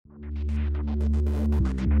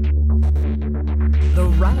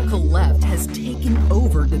radical left has taken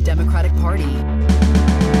over the Democratic Party.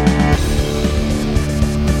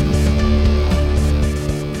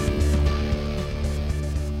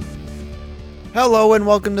 Hello and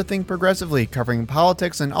welcome to Think Progressively, covering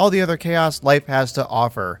politics and all the other chaos life has to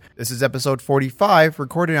offer. This is episode 45,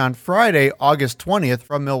 recorded on Friday, August 20th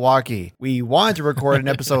from Milwaukee. We wanted to record an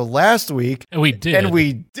episode last week. And we did. And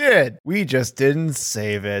we did. We just didn't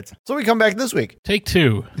save it. So we come back this week. Take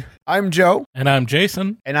two. I'm Joe. And I'm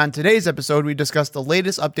Jason. And on today's episode, we discuss the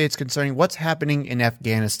latest updates concerning what's happening in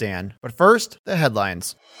Afghanistan. But first, the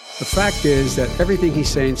headlines. The fact is that everything he's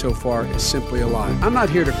saying so far is simply a lie. I'm not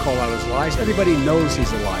here to call out his lies. Everybody knows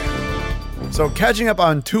he's a liar. So catching up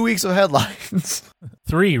on 2 weeks of headlines.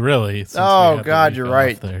 Three, really. Oh, God, you're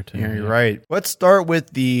right. You're right. Let's start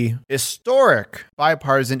with the historic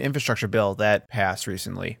bipartisan infrastructure bill that passed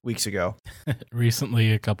recently, weeks ago.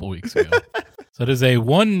 Recently, a couple weeks ago. So it is a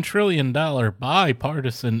 $1 trillion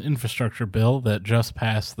bipartisan infrastructure bill that just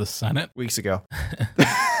passed the Senate. Weeks ago.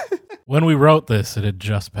 When we wrote this, it had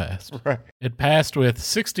just passed. Right. It passed with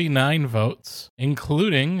 69 votes,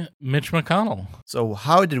 including Mitch McConnell. So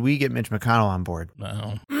how did we get Mitch McConnell on board?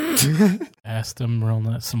 No. Asked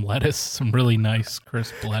him some lettuce, some really nice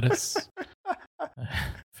crisp lettuce.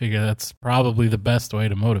 Figure that's probably the best way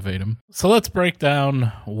to motivate him. So let's break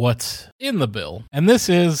down what's in the bill. And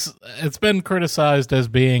it's been criticized as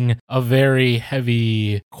being a very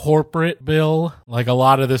heavy corporate bill. Like a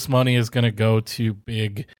lot of this money is going to go to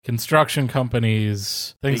big construction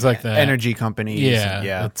companies, things like that. Energy companies.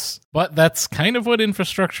 Yeah. But that's kind of what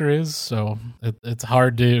infrastructure is. So it's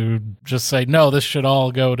hard to just say, no, this should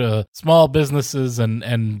all go to small businesses and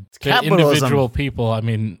to individual people. I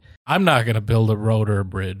mean, I'm not going to build a road or a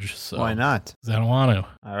bridge. So why not? Because I don't want to.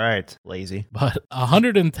 All right. Lazy. But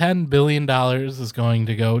 $110 billion is going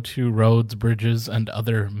to go to roads, bridges, and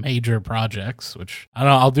other major projects, which I don't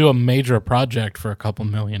know, I'll do a major project for a couple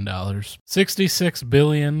 $1 million. $66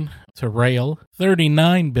 billion to rail,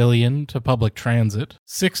 $39 billion to public transit,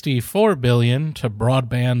 $64 billion to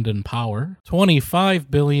broadband and power, $25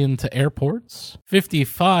 billion to airports,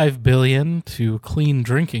 $55 billion to clean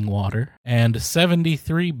drinking water, and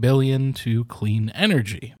 $73 billion to clean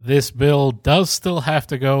energy. This bill does still have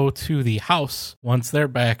to go to the House once they're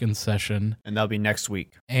back in session. And that'll be next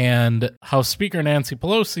week. And House Speaker Nancy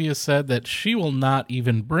Pelosi has said that she will not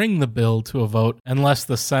even bring the bill to a vote unless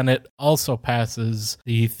the Senate also passes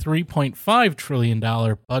the $3.5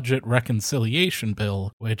 trillion budget reconciliation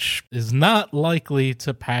bill, which is not likely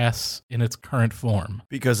to pass in its current form.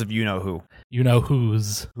 Because of you-know-who.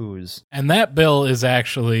 You-know-whose. Whose. And that bill is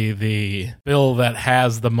actually the bill that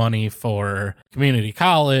has the money for community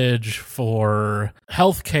college, for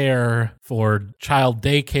health care, for child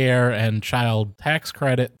daycare, and child tax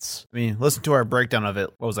credits. I mean, listen to our breakdown of it,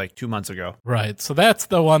 what was 2 months ago. Right. So that's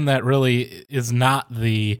the one that really is not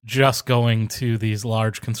the just going to these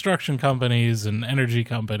large construction companies and energy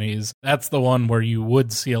companies. That's the one where you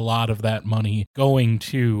would see a lot of that money going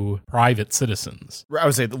to private citizens. I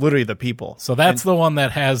would say literally the people. So that's the one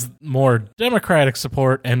that has more Democratic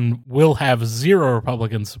support and will have zero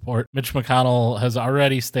Republican support. Mitch McConnell has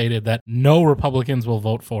already stated that no Republicans will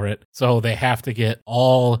vote for it. So they have to get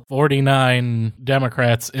all 49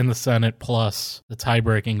 Democrats in the Senate plus the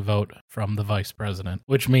tie-breaking vote from the vice president,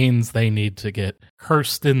 which means they need to get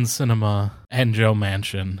Kyrsten Sinema and Joe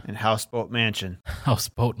Manchin. And Houseboat Manchin.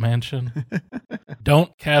 Houseboat Manchin.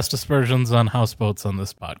 Don't cast aspersions on houseboats on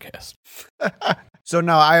this podcast. So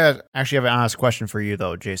now I actually have an honest question for you,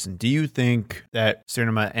 though, Jason. Do you think that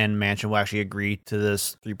Sinema and Manchin will actually agree to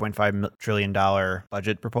this $3.5 trillion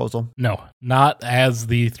budget proposal? No, not as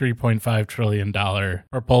the $3.5 trillion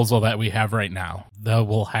proposal that we have right now. They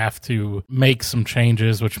will have to make some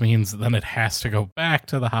changes, which means then it has to go back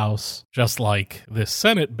to the House, just like this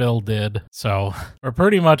Senate bill did. So we're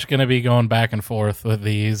pretty much going to be going back and forth with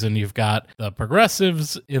these, and you've got the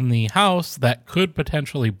progressives in the House that could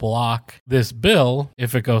potentially block this bill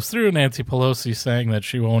if it goes through. Nancy Pelosi saying that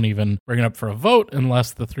she won't even bring it up for a vote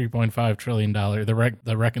unless the $3.5 trillion,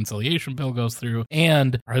 the reconciliation bill goes through,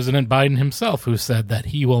 and President Biden himself, who said that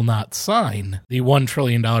he will not sign the $1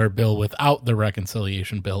 trillion bill without the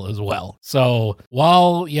reconciliation bill as well. So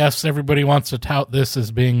while, yes, everybody wants to tout this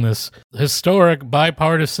as being this historic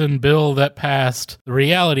bipartisan bill that passed, the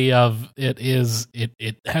reality of it is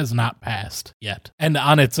it has not passed yet. And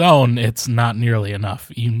on its own, it's not nearly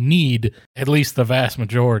enough. You need at least the vast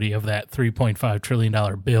majority of that $3.5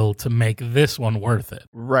 trillion bill to make this one worth it.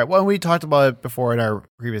 Right. Well, we talked about it before in our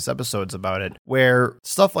previous episodes about it, where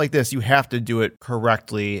stuff like this, you have to do it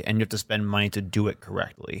correctly and you have to spend money to do it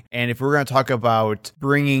correctly. And if we're going to talk about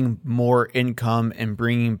bringing more income and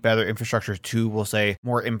bringing better infrastructure to, we'll say,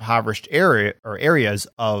 more impoverished areas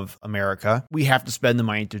of America, we have to spend the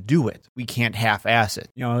money to do it. We can't half-ass it.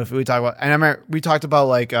 You know, if we talk about, and I remember we talked about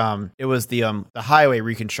like it was the highway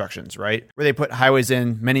reconstructions, right, where they put highways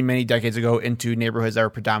in many decades ago into neighborhoods that were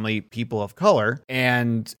predominantly people of color,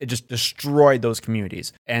 and it just destroyed those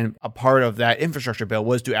communities. And a part of that infrastructure bill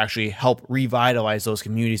was to actually help revitalize those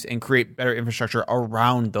communities and create better infrastructure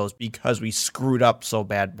around those because we screwed up so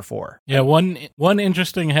bad before. Yeah, one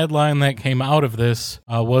interesting headline that came out of this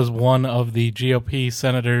was one of the GOP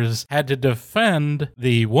senators had to defend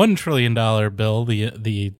the $1 trillion bill,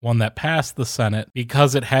 the one that passed the Senate,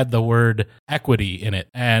 because it had the word equity in it.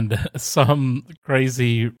 And some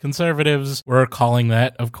crazy conservatives were calling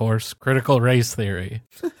that, of course, critical race theory.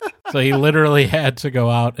 So he literally had to go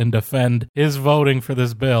out and defend his voting for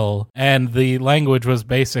this bill. And the language was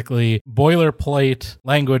basically boilerplate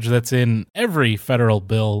language that's in every federal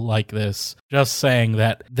bill like this, just saying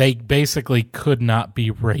that they basically could not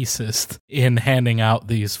be racist in handing out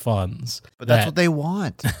these funds. But that's what they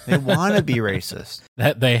want. They want to be racist.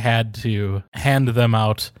 That they had to hand them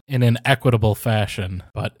out in an equitable fashion.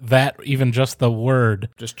 But that, even just the word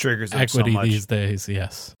just triggers them equity so much these days,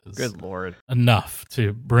 yes. Good Lord. Enough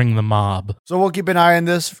to bring the mob. So we'll keep an eye on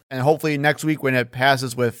this, and hopefully next week when it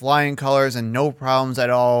passes with flying colors and no problems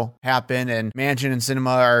at all happen, and Manchin and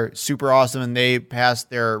Sinema are super awesome and they pass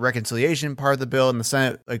their reconciliation part of the bill in the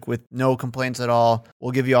Senate like with no complaints at all,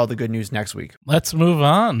 we'll give you all the good news next week. Let's move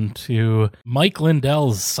on to Mike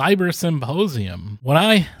Lindell's Cyber Symposium. When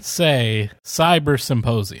I say Cyber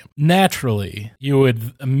Symposium, naturally you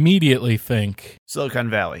would immediately think Silicon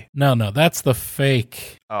Valley. No, that's the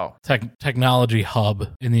fake technology hub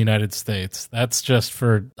in the United States. That's just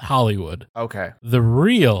for Hollywood. Okay. The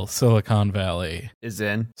real Silicon Valley is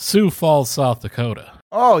in Sioux Falls, South Dakota.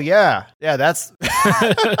 Oh, yeah. Yeah, that's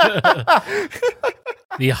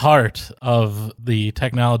the heart of the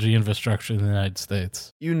technology infrastructure in the United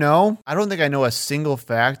States. You know, I don't think I know a single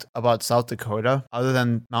fact about South Dakota other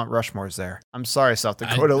than Mount Rushmore's there. I'm sorry, South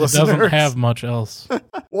Dakota listeners. It doesn't have much else.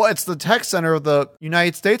 Well, it's the tech center of the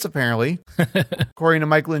United States, apparently, according to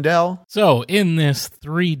Mike Lindell. So, in this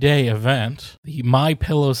 3-day event, the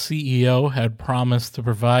MyPillow CEO had promised to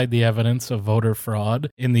provide the evidence of voter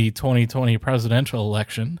fraud in the 2020 presidential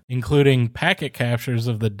election, including packet captures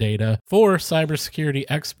of the data for cybersecurity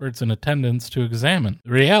experts in attendance to examine.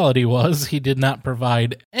 The reality was he did not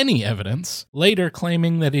provide any evidence, later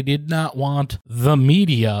claiming that he did not want the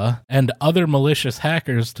media and other malicious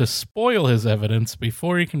hackers to spoil his evidence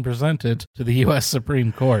before he can present it to the U.S.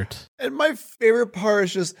 Supreme Court. And my favorite part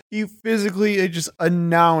is just he physically just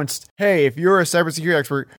announced, hey, if you're a cybersecurity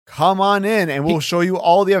expert, come on in and we'll show you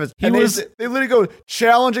all the evidence. And they literally go,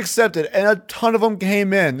 challenge accepted. And a ton of them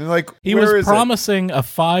came in. And like, he was promising a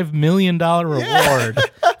 $5 million reward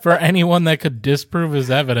for anyone that could disprove his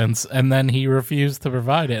evidence. And then he refused to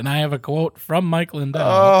provide it. And I have a quote from Mike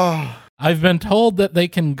Lindell. I've been told that they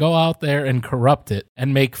can go out there and corrupt it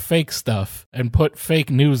and make fake stuff and put fake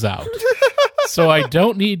news out. So I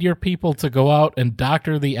don't need your people to go out and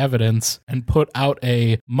doctor the evidence and put out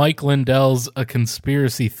a Mike Lindell's a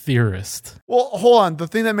conspiracy theorist. Well, hold on. The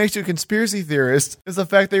thing that makes you a conspiracy theorist is the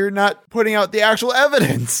fact that you're not putting out the actual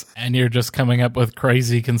evidence. And you're just coming up with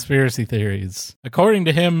crazy conspiracy theories. According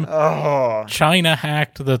to him, China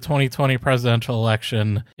hacked the 2020 presidential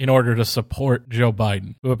election in order to support Joe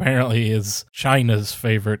Biden, who apparently is China's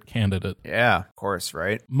favorite candidate. Yeah, of course,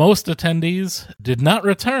 right? Most attendees did not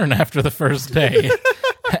return after the first day.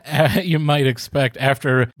 You might expect,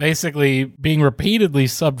 after basically being repeatedly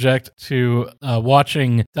subject to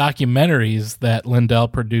watching documentaries that Lindell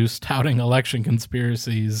produced touting election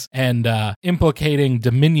conspiracies and implicating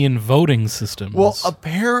Dominion voting systems. Well,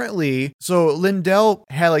 apparently, so Lindell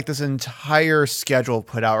had like this entire schedule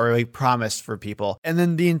put out or like promised for people. And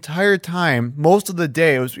then the entire time, most of the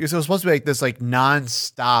day, it was supposed to be like this like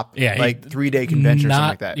non-stop, like 3-day convention or something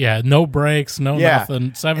like that. Yeah, no breaks,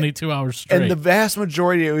 nothing, 72 hours straight. And the vast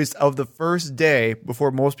majority of the first day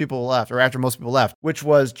before most people left, or after most people left, which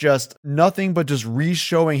was just nothing but just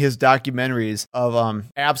re-showing his documentaries of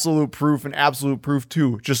Absolute Proof and Absolute Proof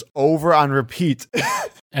 2 just over on repeat.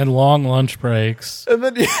 And long lunch breaks. And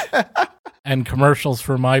then and commercials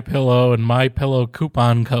for MyPillow and MyPillow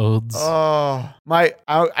coupon codes. Oh,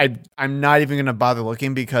 I'm not even going to bother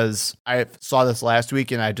looking because I saw this last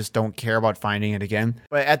week and I just don't care about finding it again.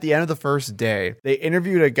 But at the end of the first day, they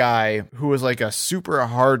interviewed a guy who was like a super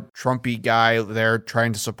hard Trumpy guy there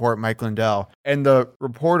trying to support Mike Lindell. And the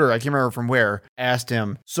reporter, I can't remember from where, asked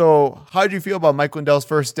him, so how did you feel about Mike Lindell's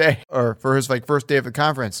first day or for his like first day of the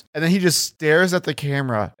conference? And then he just stares at the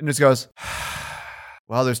camera and just goes,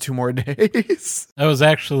 well, there's 2 more days. I was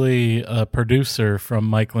actually a producer from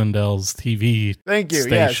Mike Lindell's TV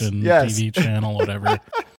station, yes. TV channel, whatever.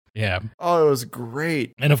 Yeah. Oh, it was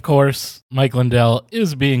great. And of course, Mike Lindell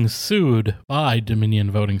is being sued by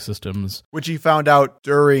Dominion Voting Systems, which he found out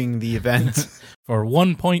during the event. For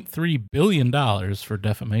 $1.3 billion for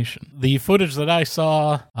defamation. The footage that I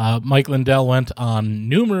saw, Mike Lindell went on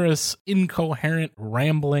numerous incoherent,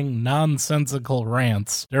 rambling, nonsensical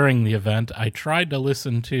rants during the event. I tried to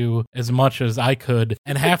listen to as much as I could,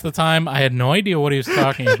 and half the time I had no idea what he was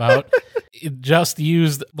talking about. It just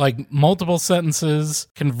used like multiple sentences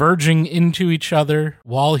converging into each other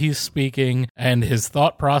while he's speaking, and his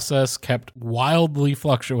thought process kept wildly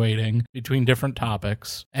fluctuating between different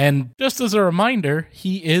topics. And just as a reminder,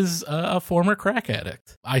 he is a former crack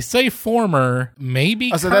addict. I say former, maybe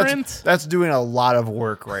current. That's doing a lot of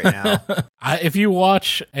work right now. If you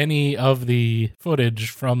watch any of the footage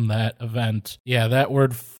from that event, yeah, that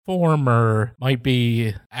word former might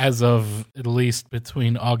be as of at least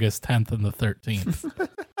between August 10th and the 13th.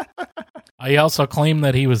 He also claimed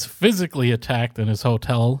that he was physically attacked in his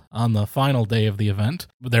hotel on the final day of the event,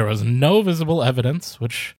 but there was no visible evidence,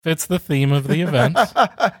 which fits the theme of the event,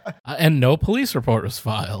 and no police report was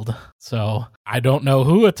filed. So I don't know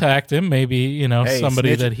who attacked him. Maybe,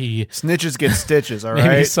 somebody that he... Snitches get stitches, all right?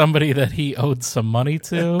 Maybe somebody that he owed some money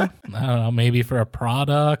to. I don't know, maybe for a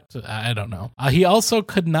product. I don't know. He also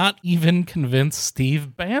could not even convince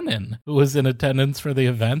Steve Bannon, who was in attendance for the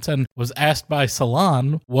event and was asked by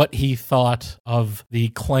Salon what he thought of the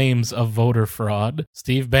claims of voter fraud.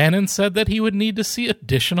 Steve Bannon said that he would need to see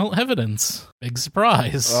additional evidence. Big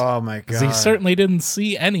surprise. Oh my God. He certainly didn't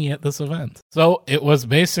see any at this event. So it was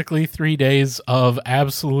basically 3 days of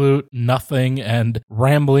absolute nothing and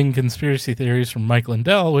rambling conspiracy theories from Mike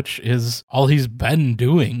Lindell, which is all he's been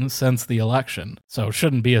doing since the election. So it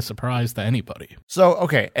shouldn't be a surprise to anybody. So,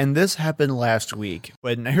 okay, and this happened last week,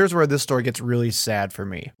 but here's where this story gets really sad for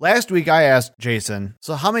me. Last week I asked Jason,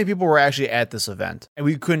 so how many people were actually at this event? And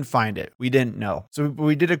we couldn't find it. We didn't know. So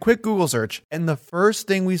we did a quick Google search, and the first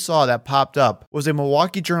thing we saw that popped up was a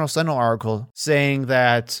Milwaukee Journal Sentinel article saying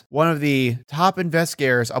that one of the top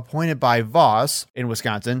investigators appointed by Voss in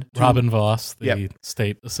Wisconsin, Robin Voss, the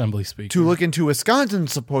state assembly speaker, to look into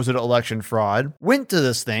Wisconsin's supposed election fraud, went to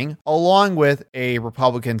this thing along with a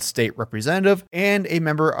Republican state representative and a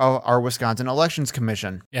member of our Wisconsin Elections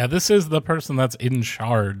Commission. Yeah, this is the person that's in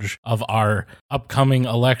charge of our upcoming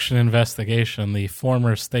election investigation, the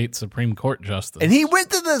former state Supreme Court justice. And he went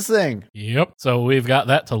to this thing. Yep. So we've got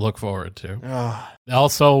that to look forward to. They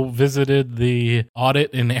also visited the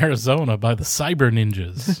audit in Arizona by the Cyber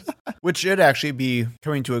Ninjas. Which should actually be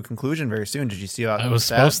coming to a conclusion very soon. Did you see that? It was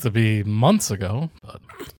supposed to be months ago, but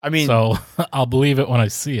so I'll believe it when I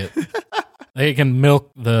see it. They can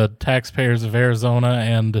milk the taxpayers of Arizona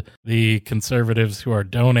and the conservatives who are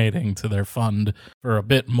donating to their fund for a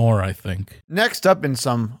bit more, I think. Next up, in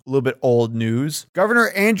some a little bit old news, Governor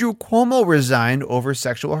Andrew Cuomo resigned over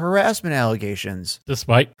sexual harassment allegations,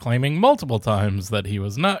 despite claiming multiple times that he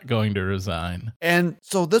was not going to resign. And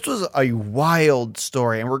so this was a wild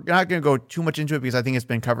story, and we're not going to go too much into it because I think it's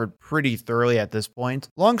been covered pretty thoroughly at this point.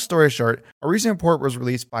 Long story short, a recent report was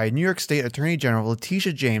released by New York State Attorney General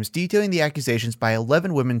Letitia James detailing the accusations by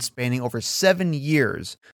 11 women spanning over 7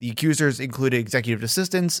 years. The accusers included executive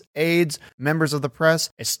assistants, aides, members of the press,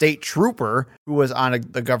 a state trooper who was on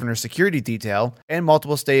the governor's security detail, and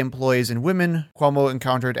multiple state employees and women Cuomo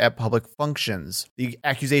encountered at public functions. The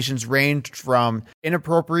accusations ranged from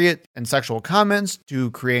inappropriate and sexual comments to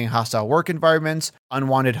creating hostile work environments,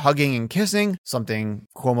 unwanted hugging and kissing, something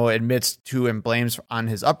Cuomo admits to and blames on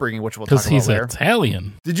his upbringing, which we'll talk about later. Because he's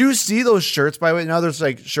Italian. Did you see those shirts, by the way? Now there's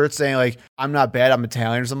like shirts saying like, I'm not bad, I'm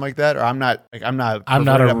Italian or something like that, or I'm not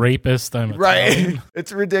a rapist, I'm right.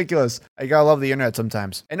 It's ridiculous. I gotta love the internet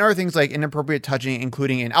sometimes. And other things like inappropriate touching,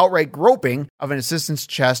 including an outright groping of an assistant's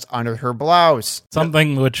chest under her blouse.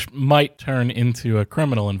 Something which might turn into a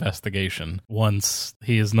criminal investigation once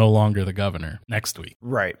he is no longer the governor next week.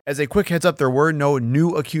 Right. As a quick heads up, there were no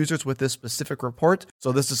new accusers with this specific report,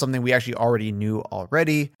 so this is something we actually already knew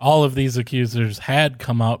already. All of these accusers had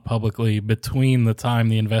come out publicly between the time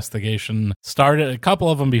the investigation investigation started, a couple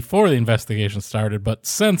of them before the investigation started, but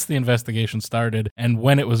since the investigation started and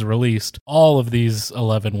when it was released, all of these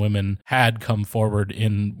 11 women had come forward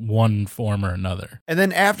in one form or another. And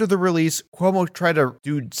then after the release, Cuomo tried to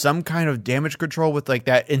do some kind of damage control with like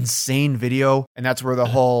that insane video. And that's where the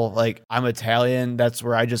whole, like, I'm Italian, that's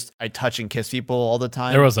where I touch and kiss people all the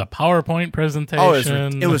time. There was a PowerPoint presentation. Oh,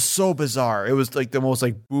 it was so bizarre. It was like the most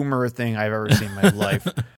like boomer thing I've ever seen in my life.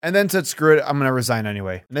 And then said, screw it, I'm going to resign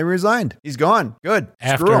anyway. And they resigned. He's gone. Good.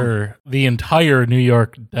 After the entire New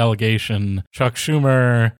York delegation, Chuck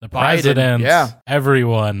Schumer, the president,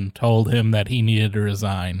 everyone told him that he needed to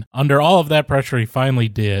resign. Under all of that pressure, he finally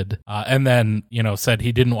did. And then, said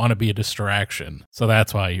he didn't want to be a distraction. So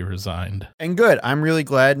that's why he resigned. And good. I'm really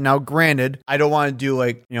glad. Now, granted, I don't want to do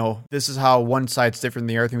like, this is how one side's different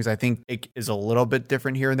than the other thing, because I think it is a little bit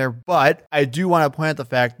different here and there. But I do want to point out the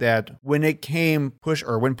fact that when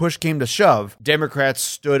push came to shove, Democrats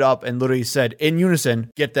stood up and literally said in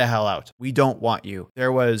unison, get the hell out. We don't want you.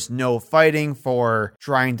 There was no fighting for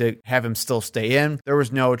trying to have him still stay in. There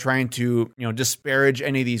was no trying to, disparage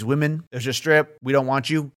any of these women. There's just straight up, we don't want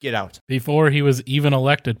you, get out. Before he was even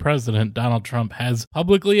elected president, Donald Trump has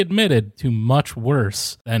publicly admitted to much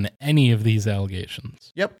worse than any of these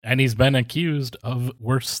allegations. Yep. And he's been accused of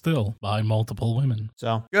worse still by multiple women.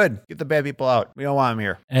 So good. Get the bad people out. We don't want them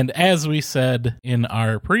here. And as we said in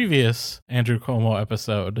our previous Andrew Cuomo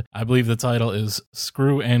episode, I believe the title is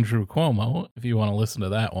Screw Andrew Cuomo, if you want to listen to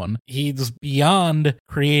that one. He's beyond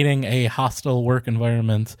creating a hostile work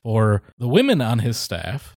environment for the women on his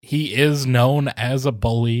staff. He is known as a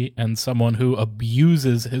bully and someone who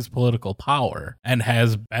abuses his political power and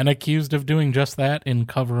has been accused of doing just that in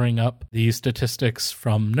covering up the statistics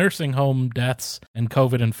from nursing home deaths and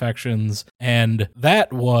COVID infections. And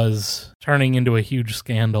that was turning into a huge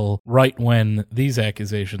scandal right when these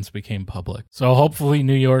accusations became public. So hopefully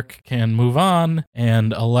New York can move on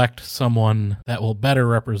and elect someone that will better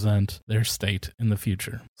represent their state in the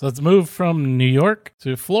future. So let's move from New York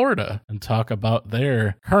to Florida and talk about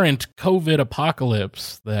their current COVID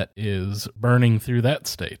apocalypse that is burning through that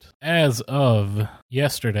state. As of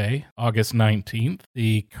yesterday, August 19th,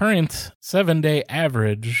 the current 7-day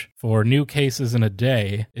average for new cases in a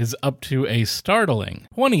day is up to a startling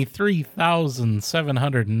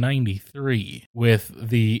 23,793, with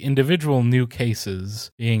the individual new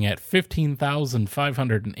cases being at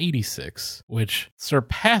 15,586, which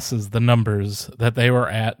surpasses the numbers that they were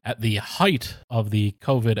at the height of the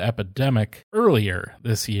COVID epidemic earlier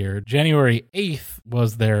this year. January 8th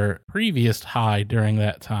was their previous high during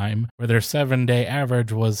that time, where their 7-day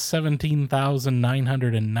average was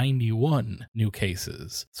 17,991 new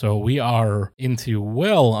cases. So we are into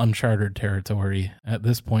well uncharted territory at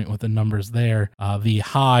this point with the numbers there. The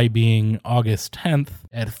high being August 10th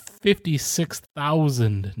at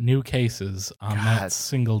 56,000 new cases on that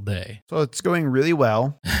single day. So it's going really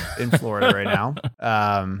well in Florida right now.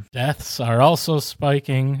 Deaths are also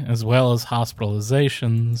spiking, as well as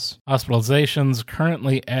hospitalizations. Hospitalizations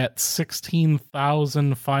currently at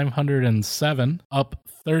 16,507, up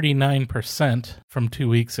 39% from 2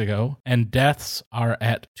 weeks ago, and deaths are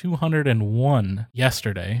at 201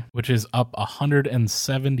 yesterday, which is up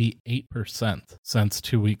 178% since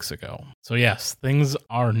 2 weeks ago. So yes, things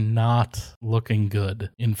are not looking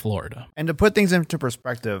good in Florida. And to put things into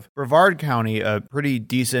perspective, Brevard County, a pretty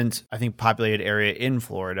decent, I think, populated area in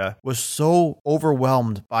Florida, was so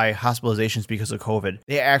overwhelmed by hospitalizations because of COVID.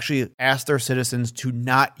 They actually asked their citizens to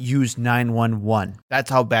not use 911.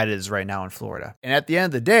 That's how bad it is right now in Florida. And at the end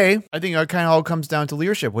of the day, I think it kind of all comes down to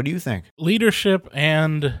leadership. What do you think? Leadership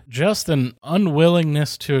and just an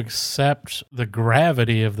unwillingness to accept the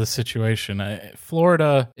gravity of the situation.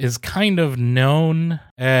 Florida is kind of known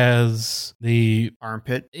as the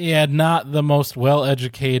armpit. Yeah, not the most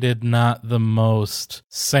well-educated, not the most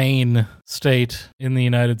sane state in the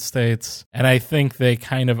United States. And I think they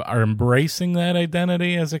kind of are embracing that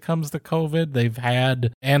identity as it comes to COVID. They've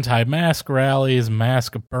had anti-mask rallies,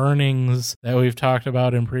 mask burnings that we've talked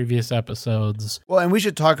about in previous episodes. Well, and we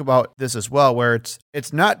should talk about this as well, where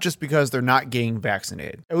it's not just because they're not getting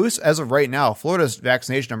vaccinated. At least as of right now, Florida's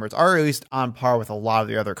vaccination numbers are at least on par with a lot of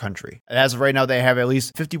the other country. And as of right now, they have at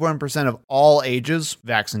least 51% of all ages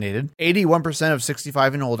vaccinated. 81% of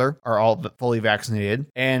 65 and older are all fully vaccinated.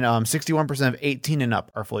 And 61% of 18 and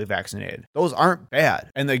up are fully vaccinated. Those aren't bad.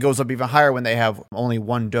 And it goes up even higher when they have only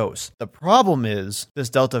one dose. The problem is this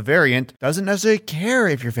Delta variant doesn't necessarily care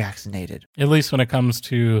if you're vaccinated. At least when it comes comes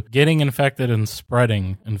to getting infected and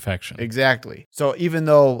spreading infection. Exactly. So even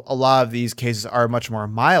though a lot of these cases are much more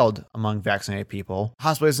mild among vaccinated people,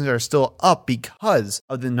 hospitalizations are still up because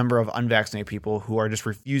of the number of unvaccinated people who are just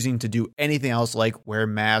refusing to do anything else like wear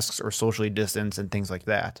masks or socially distance and things like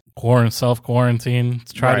that. Self-quarantine,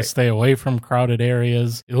 try to Right. stay away from crowded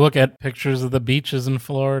areas. You look at pictures of the beaches in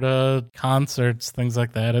Florida, concerts, things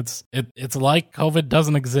like that. It's like COVID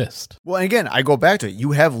doesn't exist. Well, and again, I go back to it.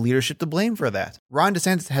 You have leadership to blame for that. Ron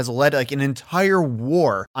DeSantis has led like an entire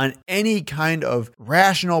war on any kind of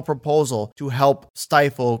rational proposal to help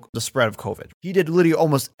stifle the spread of COVID. He did literally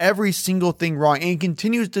almost every single thing wrong, and he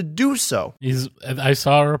continues to do so. I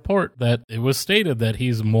saw a report that it was stated that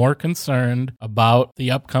he's more concerned about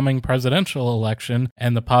the upcoming presidential election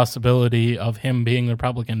and the possibility of him being the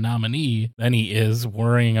Republican nominee than he is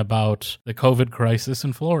worrying about the COVID crisis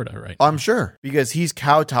in Florida right now. I'm sure, because he's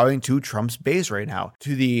kowtowing to Trump's base right now,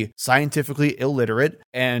 to the scientifically illiterate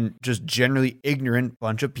and just generally ignorant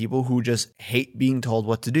bunch of people who just hate being told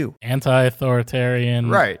what to do. Anti-authoritarian,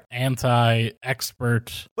 Right.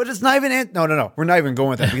 Anti-expert. But it's not even, no. We're not even going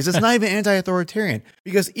with that because it's not even anti-authoritarian.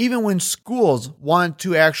 Because even when schools want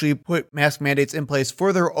to actually put mask mandates in place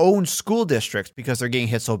for their own school districts because they're getting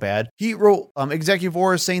hit so bad, he wrote executive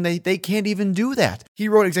orders saying that they can't even do that. He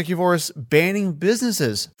wrote executive orders banning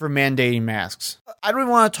businesses for mandating masks. I don't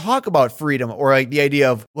even want to talk about freedom or like the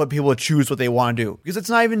idea of what people choose what they want to do because it's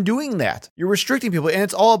not even doing that. You're restricting people, and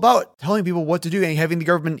it's all about telling people what to do and having the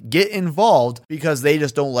government get involved because they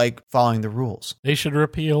just don't like following the rules. They should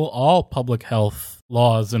repeal all public health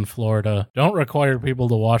laws in Florida. Don't require people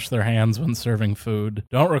to wash their hands when serving food.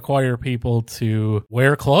 Don't require people to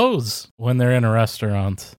wear clothes when they're in a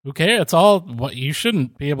restaurant. Okay, it's all what you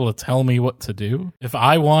shouldn't be able to tell me what to do. If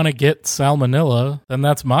I want to get salmonella, then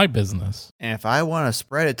that's my business. And if I want to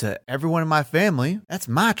spread it to everyone in my family, that's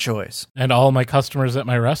my choice. And all my customers at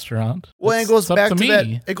my restaurant. Well, and it It's goes up back to to me. that.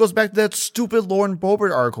 It goes back to that stupid Lauren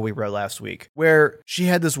Boebert article we read last week, where she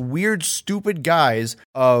had this weird, stupid guise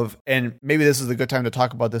of, and maybe this is a good time to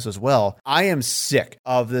talk about this as well. I am sick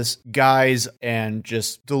of this guise and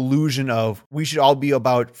just delusion of we should all be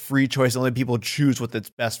about free choice and let people choose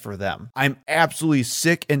what's best for them. I'm absolutely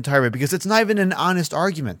sick and tired of it because it's not even an honest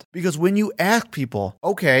argument. Because when you ask people,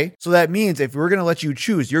 okay, so that means if we're going to let you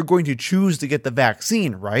choose, you're going to choose to get the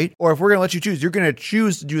vaccine, right? Or if we're going to let you choose, you're going to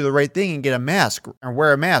choose to do the right thing and get a mask or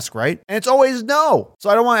wear a mask, right? And it's always no.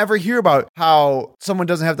 So I don't want to ever hear about how someone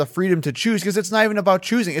doesn't have the freedom to choose because it's not even about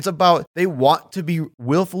choosing. It's about they want to be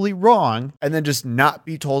willfully wrong and then just not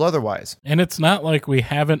be told otherwise. And it's not like we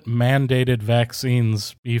haven't mandated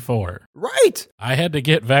vaccines before. Right. I had to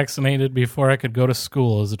get vaccinated before I could go to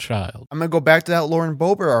school as a child. I'm going to go back to that Lauren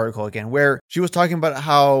Boebert article again, where she was talking about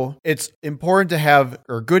how it's important to have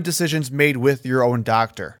good decisions made with your own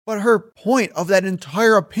doctor. But her point of that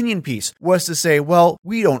entire opinion piece was to say, well,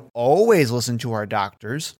 we don't always listen to our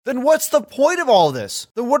doctors. Then what's the point of all this?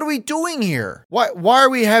 Then what are we doing here? Why are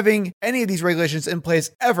we having any of these regulations in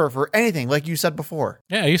place ever for anything, like you said before?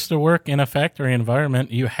 Yeah, I used to work in a factory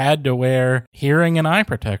environment. You had to wear hearing and eye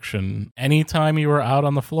protection anytime you were out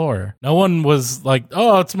on the floor. No one was like,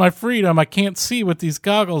 oh, it's my freedom. I can't see with these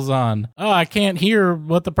goggles on. Oh, I can't hear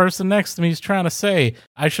what the person next to me is trying to say.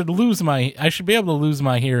 I should be able to lose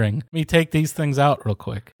my hearing. Let me take these things out real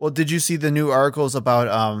quick. Well, did you see the new articles about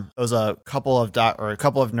it was a couple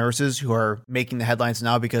of nurses who are making the headlines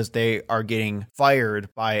now because they are getting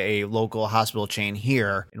fired by a local hospital chain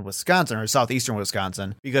here in Wisconsin or southeastern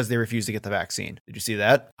Wisconsin because they refuse to get the vaccine. Did you see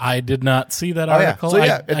that? I did not see that Oh, yeah. article. So,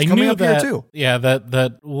 yeah, it's I coming knew up here, that, too. Yeah,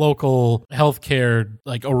 that local healthcare,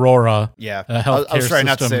 like Aurora. Yeah. Healthcare I was trying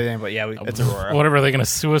not to system. say their name, but yeah, it's Aurora. Whatever, are they going to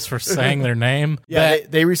sue us for saying their name? Yeah,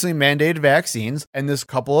 they recently mandated vaccines, and this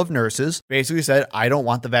couple of nurses basically said, I don't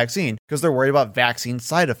want the vaccine because they're worried about vaccine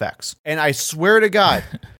side effects. And I swear to God,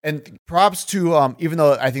 and props to, even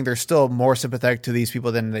though I think they're still more sympathetic to these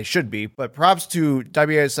people than they should be, but props to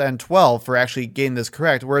WSN 12 for actually getting this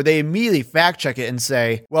correct, where they immediately fact check it and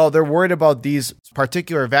say, well, they're worried about these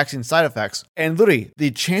particular vaccine side effects. And literally,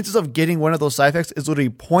 the chances of getting one of those side effects is literally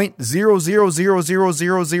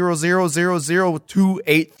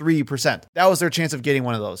 0.00000000283%. That was their chance of getting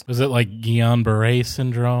one of those. Was it like Guillain-Barré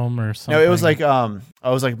syndrome or something? No, it was like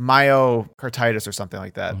myocarditis or something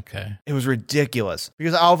like that. Okay. It was ridiculous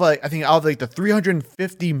because out of the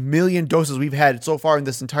 350 million doses we've had so far in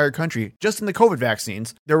this entire country, just in the COVID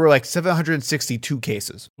vaccines, there were like 762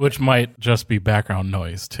 cases. Which might just be background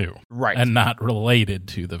noise too. Right. And not related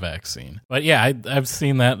to the vaccine. But yeah, I've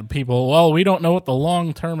seen that people, well, we don't know what the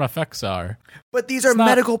long-term effects are. But these are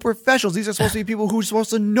medical professionals. These are supposed to be people who are supposed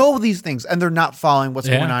to know these things, and they're not following what's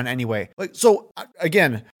going on anyway. Like, so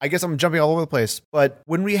again, I guess I'm jumping all over the place, but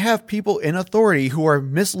when we have people in authority who are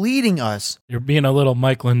misleading us. You're being a little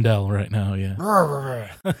Mike Lindell right now, yeah.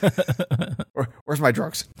 Where's my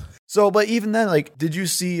drugs? So, but even then, like, did you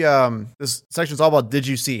see, this section's all about did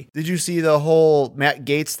you see? Did you see the whole Matt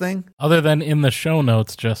Gaetz thing? Other than in the show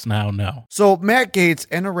notes just now, no. So Matt Gaetz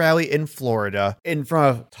in a rally in Florida in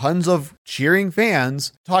front of tons of cheering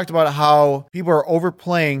fans talked about how people are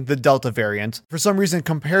overplaying the Delta variant. For some reason,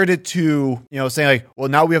 compared it to, saying like, well,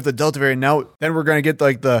 now we have the Delta variant. Now, then we're going to get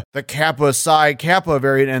like the Kappa Psi Kappa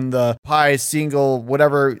variant and the Pi single,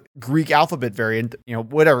 whatever Greek alphabet variant,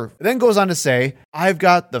 whatever. It then goes on to say, I've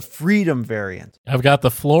got the Freedom variant. I've got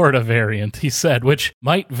the Florida variant, he said, which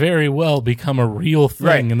might very well become a real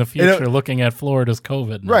thing in the future, looking at Florida's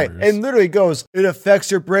COVID numbers. Right. And literally goes, it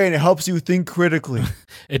affects your brain. It helps you think critically.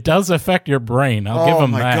 It does affect your brain. I'll give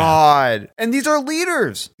them that. Oh my God. And these are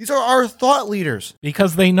leaders. These are our thought leaders.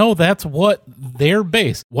 Because they know that's what their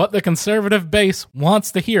base, what the conservative base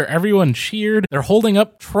wants to hear. Everyone cheered. They're holding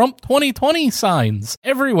up Trump 2020 signs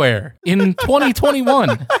everywhere in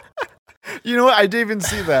 2021. You know what? I didn't even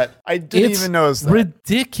see that. I didn't even notice that.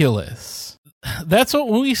 Ridiculous. That's what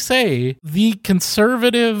we say. The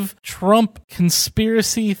conservative Trump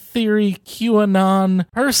conspiracy theory QAnon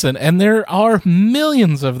person, and there are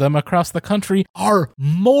millions of them across the country, are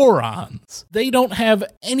morons. They don't have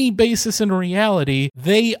any basis in reality.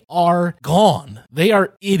 They are gone. They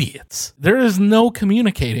are idiots. There is no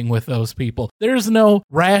communicating with those people. There's no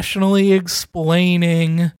rationally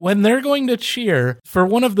explaining. When they're going to cheer for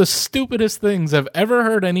one of the stupidest things I've ever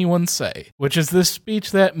heard anyone say, which is this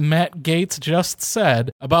speech that Matt Gaetz just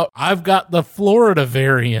said about, I've got the Florida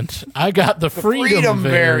variant, I got the freedom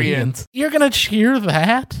variant. You're going to cheer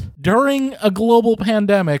that during a global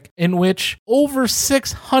pandemic in which over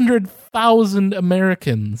 600,000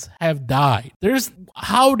 Americans have died.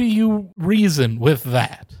 How do you reason with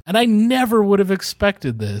that? And I never would have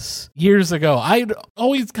expected this years ago. I'd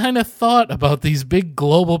always kind of thought about these big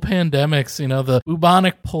global pandemics, the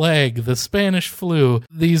bubonic plague, the Spanish flu,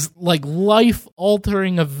 these like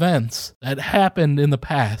life-altering events that happened in the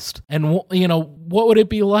past. And, what would it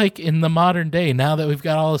be like in the modern day now that we've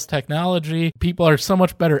got all this technology? People are so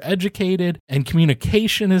much better educated and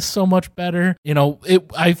communication is so much better.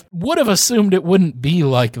 I would have assumed it wouldn't be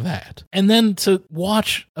like that. And then to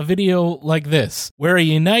watch a video like this, where a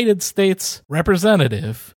United States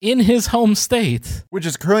representative in his home state, which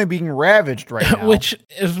is currently being ravaged right now, which,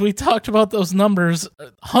 as we talked about those numbers,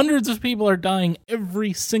 hundreds of people are dying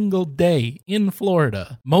every single day in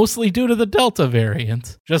Florida, mostly due to the Delta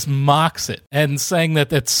variant, just mocks it and saying that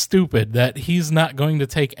that's stupid, that he's not going to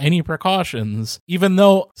take any precautions, even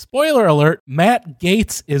though, spoiler alert, Matt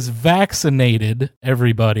Gaetz is vaccinated,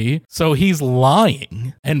 everybody, so he's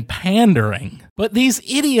lying and pandering. But these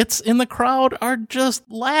idiots in the crowd are just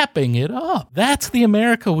lapping it up. That's the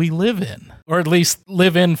America we live in. Or at least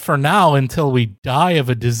live in for now until we die of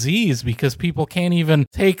a disease, because people can't even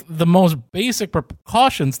take the most basic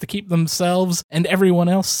precautions to keep themselves and everyone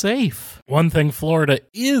else safe. One thing Florida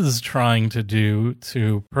is trying to do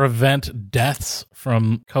to prevent deaths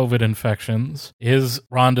from COVID infections is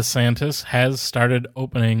Ron DeSantis has started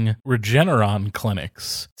opening Regeneron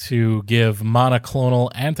clinics to give monoclonal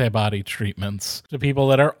antibody treatments to people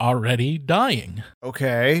that are already dying.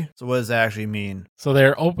 Okay, so what does that actually mean? So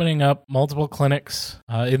they're opening up multiple clinics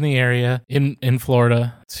in the area in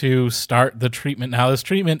Florida to start the treatment. Now, this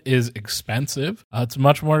treatment is expensive. It's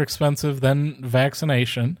much more expensive than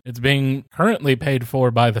vaccination. It's being currently paid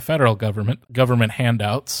for by the federal government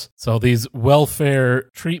handouts. So these welfare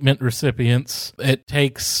treatment recipients, it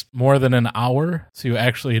takes more than an hour to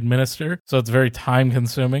actually administer. So it's very time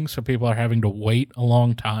consuming. So people are having to wait a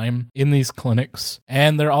long time in these clinics.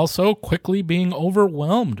 And they're also quickly being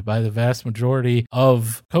overwhelmed by the vast majority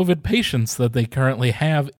of COVID patients that they currently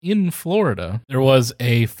have in Florida. There was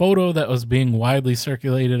a photo that was being widely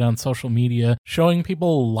circulated on social media showing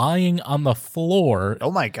people lying on the floor.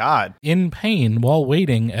 Oh my God. In pain while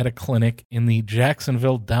waiting at a clinic in the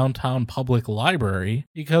Jacksonville Downtown Public Library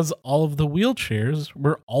because all of the wheelchairs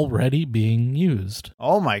were already being used.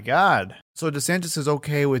 Oh my God. So DeSantis is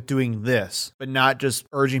okay with doing this, but not just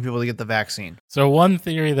urging people to get the vaccine. So one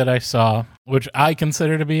theory that I saw, which I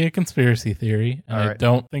consider to be a conspiracy theory, and I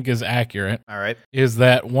don't think is accurate, is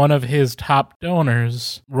that one of his top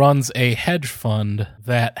donors runs a hedge fund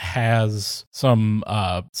that has some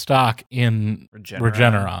stock in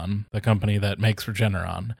Regeneron, the company that makes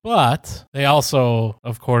Regeneron. But they also,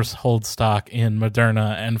 of course, hold stock in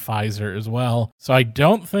Moderna and Pfizer as well. So I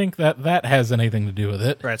don't think that that has anything to do with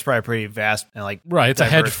it. Right, it's probably pretty vast and like it's diverse, a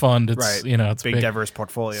hedge fund. It's it's big diverse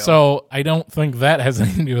portfolio. So I don't think that has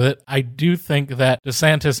anything to do with it. I do think that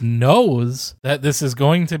DeSantis knows that this is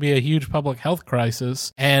going to be a huge public health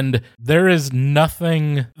crisis, and there is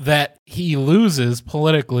nothing that he loses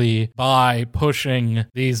politically by pushing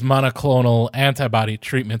these monoclonal antibody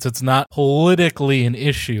treatments. It's not politically an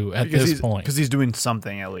issue at this point. Because he's doing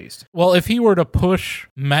something at least. Well, if he were to push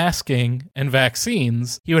masking and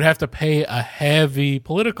vaccines, he would have to pay a heavy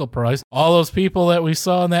political price. All those people that we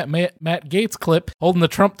saw in that Matt Gaetz clip holding the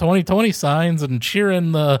Trump 2020 signs and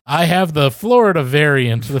cheering I have the Florida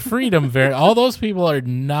variant, the freedom variant, all those people are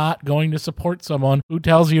not going to support someone who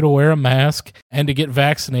tells you to wear a mask and to get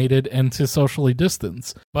vaccinated and to socially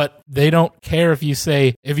distance. But they don't care if you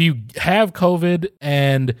say, if you have COVID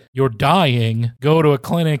and you're dying, go to a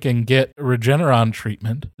clinic and get Regeneron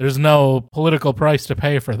treatment. There's no political price to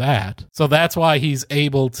pay for that. So that's why he's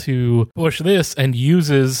able to push this and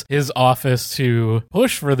uses his office to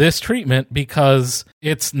push for this treatment, because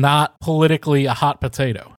it's not politically a hot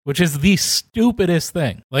potato, which is the stupidest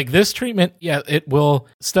thing. Like this treatment, it will,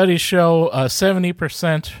 studies show a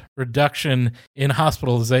 70% reduction in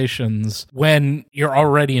hospitalizations when you're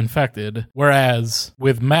already infected, whereas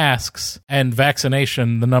with masks and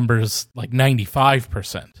vaccination, the number's like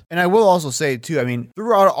 95%. And I will also say, too, I mean,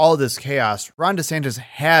 throughout all this chaos, Ron DeSantis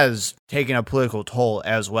has taken a political toll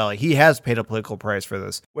as well. He has paid a political price for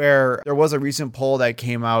this, where there was a recent poll that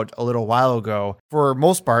came out a little while ago. For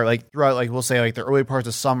most part, like throughout, like we'll say, like the early parts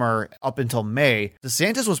of summer up until May,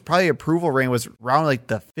 DeSantis was probably approval rating was around like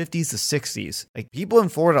the 50s to 60s. Like people in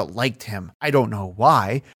Florida liked him. I don't know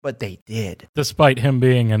why, but they did. Despite him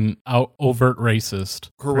being an overt racist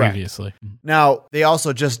previously. Now, they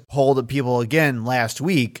also just polled people again last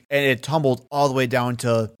week, and it tumbled all the way down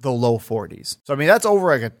to the low 40s. So, I mean, that's over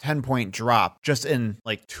like a 10-point drop just in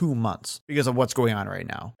like 2 months because of what's going on right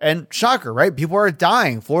now. And shocker, right? People are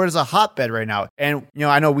dying. Florida's a hotbed right now. And,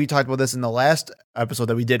 I know we talked about this in the last episode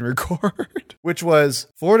that we didn't record, which was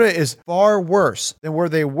Florida is far worse than where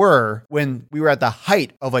they were when we were at the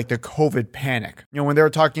height of like the COVID panic. When they were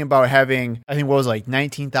talking about having, I think what was like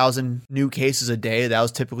 19,000 new cases a day. That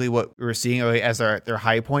was typically what we were seeing as their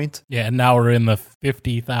high point. Yeah. And now we're in the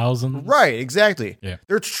 50,000. Right. Exactly. Yeah.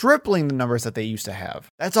 They're tripling the numbers that they used to have.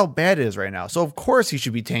 That's how bad it is right now. So of course he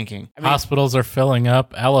should be tanking. I mean, hospitals are filling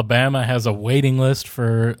up. Alabama has a waiting list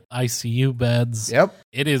for ICU beds. Yep.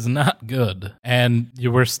 It is not good. And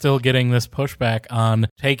you were still getting this pushback on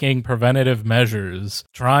taking preventative measures,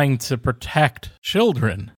 trying to protect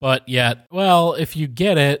children. But yet, well, if you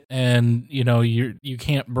get it and, you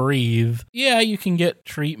can't breathe, you can get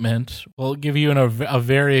treatment. We'll give you a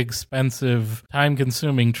very expensive,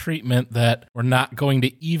 time-consuming treatment that we're not going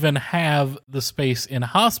to even have the space in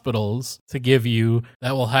hospitals to give you,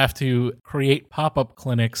 that will have to create pop-up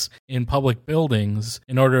clinics in public buildings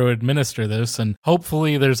in order to administer this. And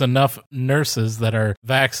hopefully there's enough nurses that are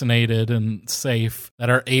vaccinated and safe that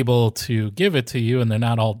are able to give it to you and they're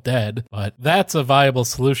not all dead. But that's a viable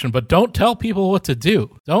solution. But don't tell people what to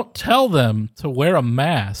do. Don't tell them to wear a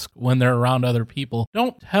mask when they're around other people.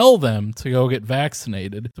 Don't tell them to go get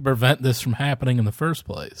vaccinated to prevent this from happening in the first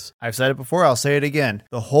place. I've said it before, I'll say it again.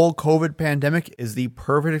 The whole COVID pandemic is the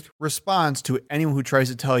perfect response to anyone who tries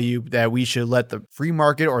to tell you that we should let the free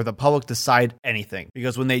market or the public decide anything.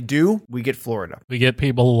 Because when they do, we get Florida. We get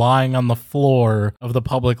people lying on the floor of the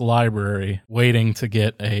public library waiting to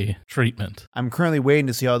get a treatment. I'm currently waiting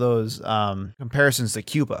to see all those comparisons to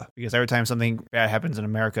Cuba, because every time something bad happens in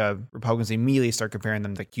America, Republicans immediately start comparing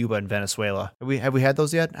them to Cuba and Venezuela. Have we had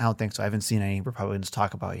those yet? I don't think so. I haven't seen any Republicans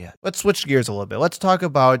talk about it yet. Let's switch gears a little bit. Let's talk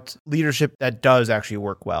about leadership that does actually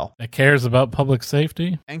work well. That cares about public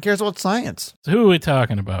safety? And cares about science. So who are we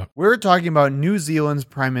talking about? We're talking about New Zealand's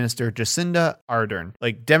Prime Minister Jacinda Ardern.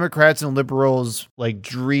 Like Democrats and liberals like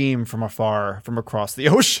dream from afar, from across the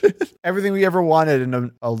ocean. Everything we ever wanted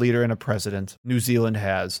in a leader and a president, New Zealand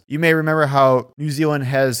has. You may remember how New Zealand Zealand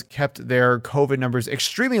has kept their COVID numbers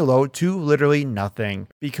extremely low to literally nothing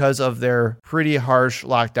because of their pretty harsh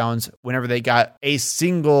lockdowns whenever they got a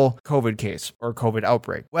single COVID case or COVID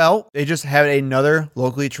outbreak. Well, they just had another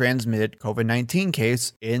locally transmitted COVID-19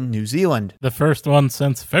 case in New Zealand. The first one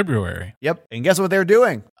since February. Yep. And guess what they're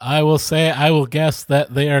doing? I will guess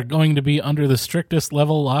that they are going to be under the strictest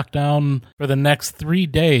level lockdown for the next 3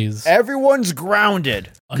 days. Everyone's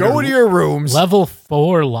grounded. Under Go to your rooms. Level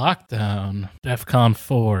 4 lockdown. DEFCON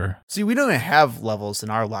 4. See, we don't even have levels in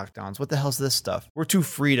our lockdowns. What the hell's this stuff? We're too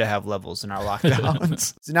free to have levels in our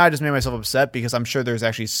lockdowns. So now I just made myself upset because I'm sure there's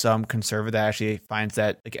actually some conservative that actually finds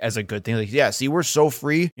that like as a good thing. Like, yeah, see, we're so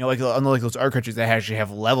free. You know, like unlike those other countries that actually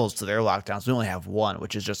have levels to their lockdowns, we only have one,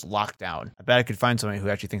 which is just lockdown. I bet I could find somebody who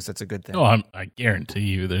actually thinks that's a good thing. Oh, I guarantee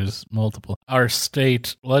you there's multiple. Our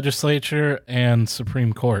state legislature and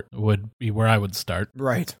Supreme Court would be where I would start.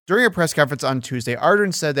 Right. During a press conference on Tuesday,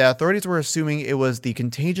 Ardern said that authorities were assuming it was the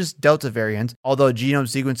contagious Delta variant, although genome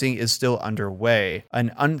sequencing is still underway.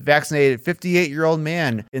 An unvaccinated 58-year-old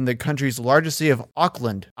man in the country's largest city of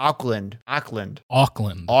Auckland,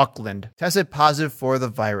 tested positive for the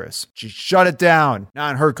virus. She shut it down.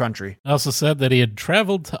 Not in her country. I also said that he had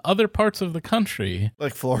traveled to other parts of the country.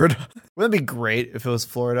 Like Florida. Wouldn't it be great if it was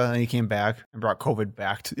Florida and he came back and brought COVID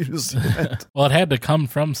back to New Zealand? Well, it had to come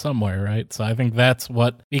from somewhere, right? So I think that's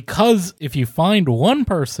what, because if you find one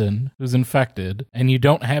person who's infected and you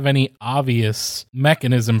don't have any obvious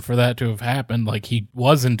mechanism for that to have happened, like he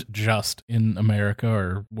wasn't just in America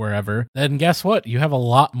or wherever, then guess what? You have a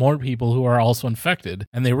lot more people who are also infected,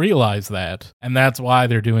 and they realize that. And that's why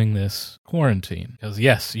they're doing this quarantine. Because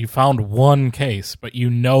yes, you found one case, but you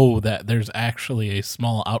know that there's actually a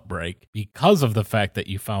small outbreak because of the fact that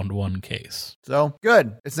you found one case. So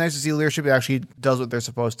good. It's nice to see leadership that actually does what they're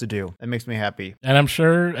supposed to do. That makes me happy. And I'm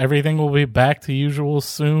sure everything will be back to usual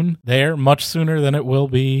soon there, much sooner than it will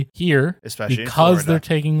be here. Especially because they're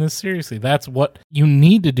taking this seriously. That's what you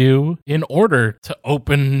need to do in order to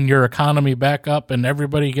open your economy back up and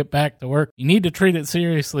everybody get back to work. You need to treat it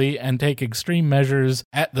seriously and take extreme measures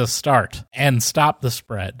at the start and stop the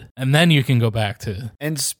spread. And then you can go back to...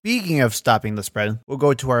 And speaking of stopping the spread, we'll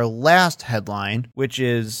go to our last headline, which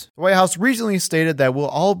is the White House recently stated that we'll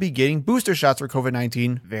all be getting booster shots for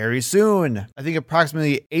COVID-19 very soon. I think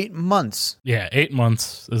approximately 8 months. Yeah, 8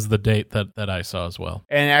 months is the date that I saw as well.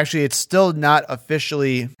 And actually, it's still not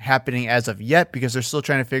officially happening as of yet because they're still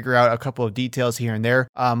trying to figure out a couple of details here and there.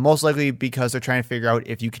 Most likely because they're trying to figure out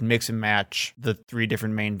if you can mix and match the 3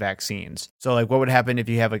 different main vaccines. So like what would happen if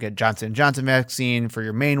you have like a Johnson & Johnson vaccine for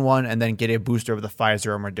your main one and then get a booster of the Pfizer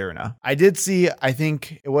or Moderna? I did see, I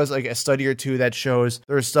think it was like a study or two that shows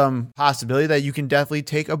there's some possibility that you can definitely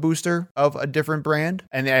take a booster of a different brand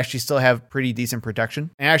and they actually still have pretty decent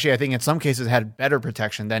protection. And actually, I think in some cases had better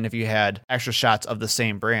protection than if you had extra shots of the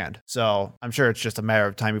same brand. So I'm sure it's just a matter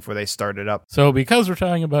of time before they start it up. So because we're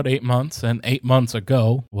talking about 8 months, and 8 months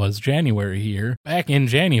ago was January here, back in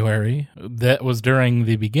January, that was during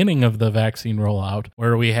the beginning of the vaccine rollout,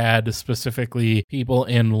 where we had specifically people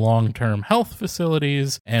in long-term health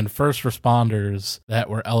facilities and first responders that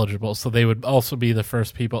were eligible. So they would also be the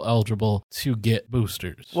first people eligible to get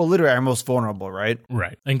boosters. Well, literally our most vulnerable, right?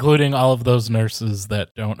 Right. Including all of those nurses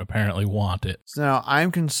that don't apparently want it. So now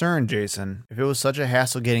I'm concerned, Jason, if it was such a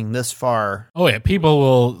hassle getting this far. Oh yeah, people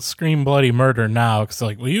will scream bloody murder now because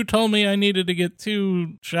like, well, you told me I needed to get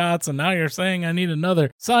 2 shots and now you're saying I need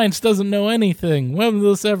another. Science doesn't know anything. When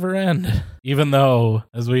will this ever end? Even though,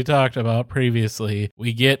 as we talked about previously,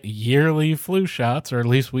 we get yearly flu shots, or at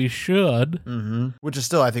least we should. Mm-hmm. Which is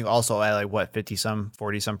still, I think, also at like, what, 50-some,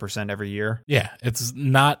 40-some% every year? Yeah, it's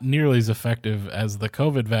not nearly as effective as the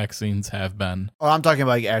COVID vaccines have been. Oh, I'm talking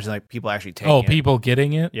about like, actually, like people actually taking it. Oh, people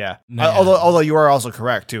getting it? Yeah. Nah. Although you are also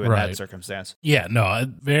correct, too, in Right. that circumstance. Yeah, no,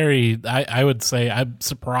 I would say I'm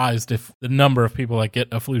surprised if the number of people that get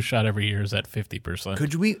a flu shot every year is at 50%.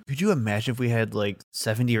 Could you imagine if we had like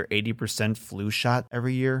 70 or 80% flu shot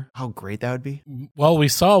every year? How great that would be. Well, we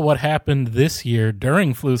saw what happened this year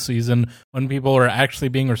during flu season when people were actually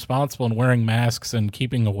being responsible and wearing masks and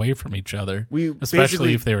keeping away from each other,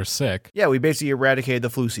 especially if they were sick. Yeah, we basically eradicated the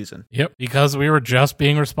flu season. Yep, because we were just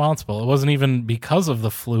being responsible. It wasn't even because of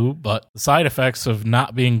the flu, but the side effects of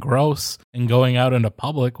not being gross and going out into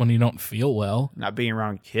public when you don't feel well. Not being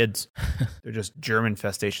around kids. They're just germ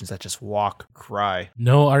infestations that just walk, cry.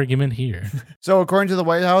 No argument here. So according to the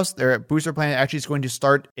White House, their booster plan actually is going to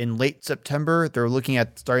start in late September. They're looking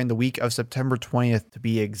at starting the week of September 20th to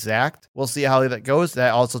be exact. We'll see how that goes.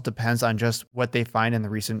 That also depends on just what they find in the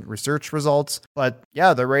recent research results. But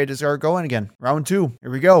yeah, they're ready to start going again. Round 2.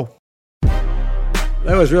 Here we go.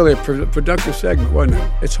 That was really a productive segment, wasn't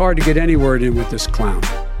it? It's hard to get any word in with this clown.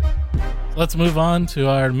 Let's move on to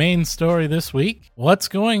our main story this week. What's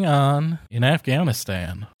going on in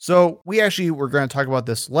Afghanistan? So we actually were going to talk about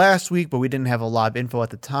this last week, but we didn't have a lot of info at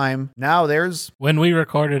the time. Now When we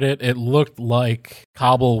recorded it, it looked like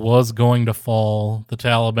Kabul was going to fall. The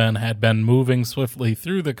Taliban had been moving swiftly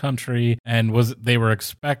through the country and they were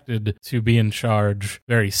expected to be in charge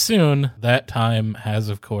very soon. That time has,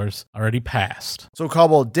 of course, already passed. So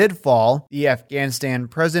Kabul did fall. The Afghanistan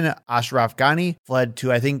president, Ashraf Ghani, fled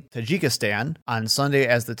to, I think, Tajikistan on Sunday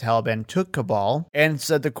as the Taliban took Kabul and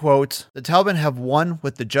said the quote, "The Taliban have won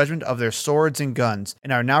with the judgment of their swords and guns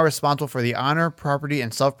and are now responsible for the honor, property,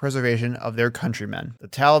 and self-preservation of their countrymen. The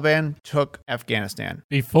Taliban took Afghanistan."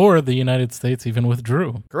 Before the United States even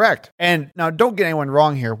withdrew. Correct. And now don't get anyone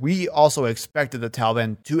wrong here. We also expected the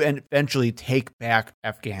Taliban to eventually take back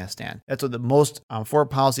Afghanistan. That's what the most foreign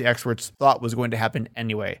policy experts thought was going to happen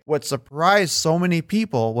anyway. What surprised so many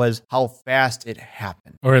people was how fast it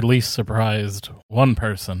happened. Or at least surprised one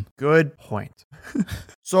person. Good point.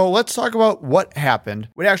 So let's talk about what happened,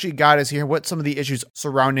 what actually got us here, what some of the issues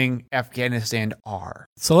surrounding Afghanistan are.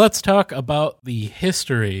 So let's talk about the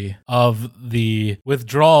history of the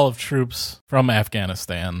withdrawal of troops from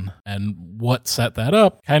Afghanistan and what set that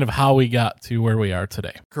up, kind of how we got to where we are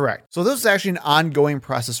today. Correct. So this is actually an ongoing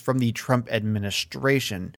process from the Trump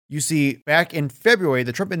administration. You see, back in February,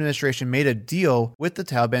 the Trump administration made a deal with the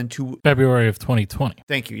Taliban to... February of 2020.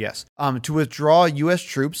 Thank you, yes. To withdraw U.S.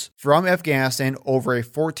 troops from Afghanistan over a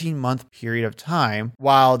 14-month period of time,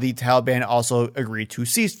 while the Taliban also agreed to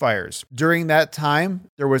ceasefires. During that time,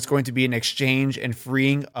 there was going to be an exchange and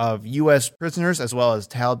freeing of U.S. prisoners as well as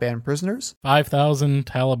Taliban prisoners. 5,000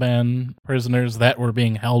 Taliban prisoners that were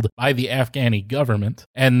being held by the Afghani government.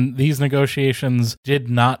 And these negotiations did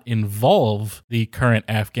not involve the current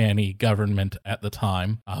Afghani government at the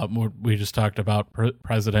time. We just talked about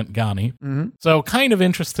President Ghani. Mm-hmm. So kind of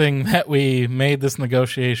interesting that we made this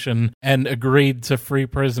negotiation and agreed to free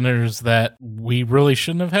prisoners that we really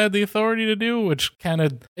shouldn't have had the authority to do, which kind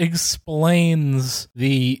of explains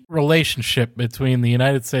the relationship between the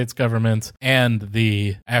United States government and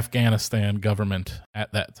the Afghanistan government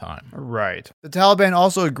at that time. Right. The Taliban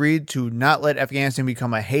also agreed to not let Afghanistan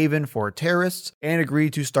become a haven for terrorists and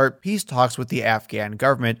agreed to start peace talks with the Afghan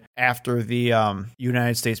government after the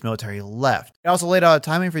United States military left. It also laid out a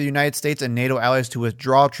timing for the United States and NATO allies to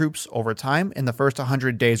withdraw troops over time. In the first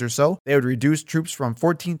 100 days or so, they would reduce troops from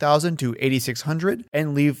 14,000 to 8,600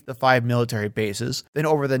 and leave the 5 military bases. Then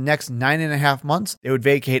over the next 9.5 months, they would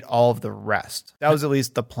vacate all of the rest. That was at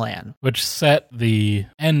least the plan. Which set the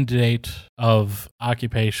end date of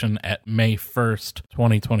occupation at May 1st,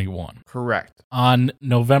 2021. Correct. On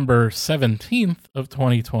November 17th of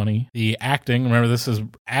 2020, remember this is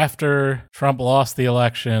after Trump lost the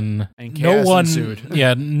election, and chaos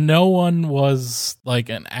ensued. No one was like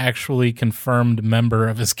an actually confirmed member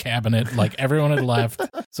of his cabinet. Like everyone had left.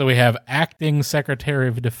 So we have acting Secretary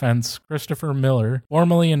of Defense Christopher Miller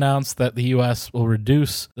formally announced that the U.S. will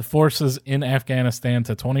reduce the forces in Afghanistan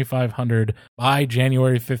to 2,500 by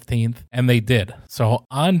January 15th, and they did. So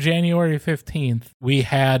on January 15th, we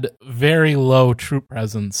had very low troop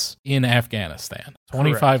presence in Afghanistan.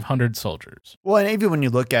 2,500 soldiers. Well, and even when you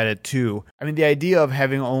look at it too, I mean, the idea of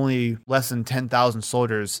having only less than 10,000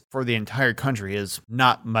 soldiers for the entire country is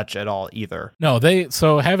not much at all either. No,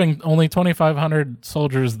 so having only 2,500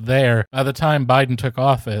 soldiers there by the time Biden took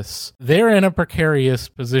office, they're in a precarious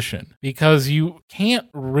position because you can't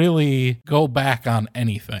really go back on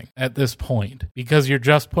anything at this point because you're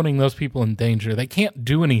just putting those people in danger. They can't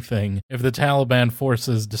do anything if the Taliban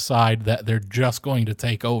forces decide that they're just going to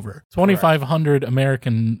take over. 2,500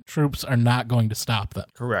 American troops are not going to stop them.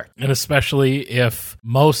 Correct. And especially if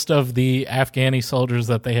most of the Afghani soldiers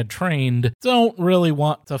that they had trained don't really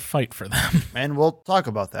want to fight for them. And we'll talk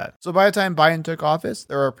about that. So by the time Biden took office,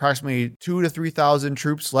 there were approximately 2,000 to 3,000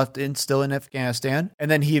 troops left still in Afghanistan.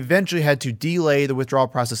 And then he eventually had to delay the withdrawal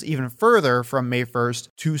process even further from May 1st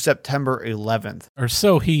to September 11th. Or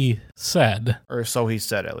so he said. Or so he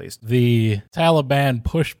said, at least. The Taliban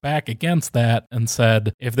pushed back against that and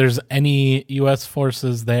said if there's any U.S.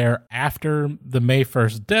 forces there after the May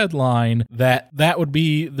 1st deadline, that would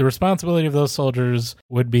be the responsibility of those soldiers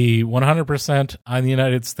would be 100% on the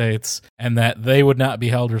United States and that they would not be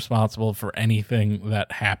held responsible for anything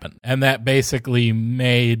that happened. And that basically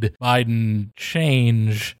made Biden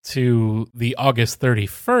change to the August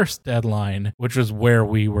 31st deadline, which was where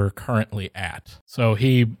we were currently at. So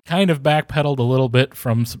he kind of backpedaled a little bit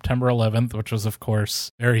from September 11th, which was, of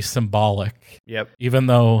course, very symbolic. Yep. Even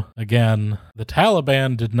though, again, the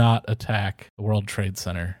Taliban did not attack the World Trade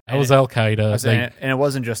Center. That was Al-Qaeda. And it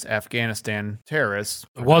wasn't just Afghanistan terrorists.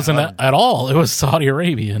 It wasn't at all. It was Saudi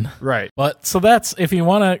Arabian. Right. But so that's, if you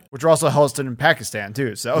want to... Which are also hosted in Pakistan,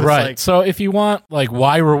 too. So it's right. like... So if you want, like,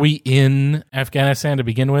 why were we in Afghanistan to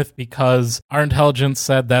begin with? Because our intelligence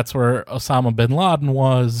said that's where Osama bin Laden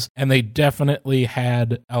was, and they definitely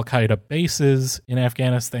had Al-Qaeda bases in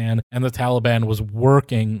Afghanistan, and the Taliban was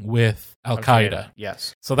working with Al-Qaeda.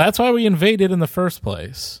 Yes. So that's why we invaded in the first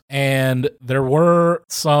place. And there were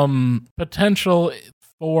some potential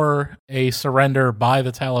for a surrender by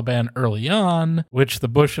the Taliban early on, which the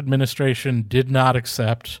Bush administration did not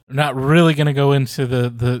accept. I'm not really going to go into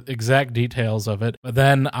the exact details of it, but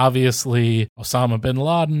then obviously Osama bin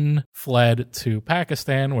Laden fled to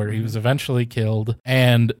Pakistan, where he was eventually killed,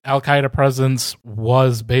 and Al-Qaeda presence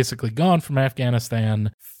was basically gone from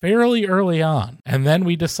Afghanistan fairly early on. And then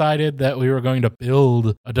we decided that we were going to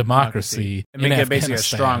build a democracy and make in it basically a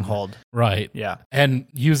Afghanistan. stronghold. Right. Yeah. And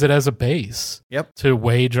use it as a base to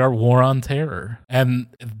wage our war on terror. And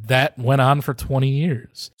that went on for 20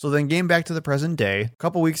 years. So then getting back to the present day, a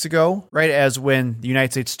couple weeks ago, right as when the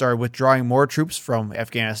United States started withdrawing more troops from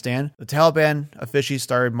Afghanistan, the Taliban officially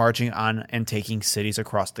started marching on and taking cities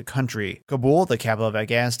across the country. Kabul, the capital of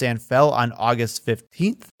Afghanistan, fell on August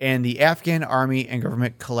 15th, and the Afghan army and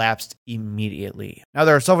government collapsed immediately. Now,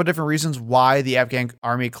 there are several different reasons why the Afghan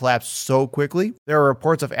army collapsed so quickly. There are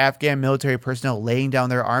reports of Afghan military personnel laying down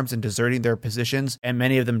their arms and deserting their positions, and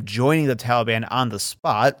many of them joining the Taliban on the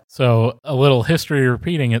spot. So a little history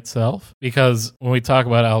repeating itself, because when we talk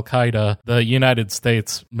about Al-Qaeda, the United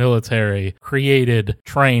States military created,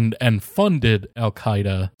 trained, and funded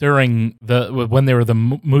Al-Qaeda when they were the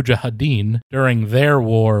Mujahideen during their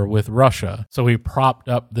war with Russia. So we propped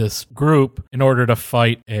up this group in order to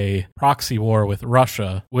fight a proxy war with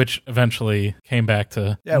Russia, which eventually came back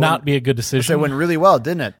to not be a good decision. It went really well,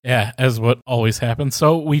 didn't it? Yeah, as what always happens.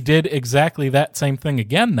 So we did exactly that same thing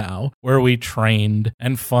again now, where we trained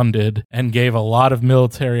and funded and gave a lot of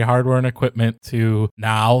military hardware and equipment to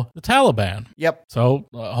now the Taliban. Yep. So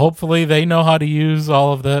hopefully they know how to use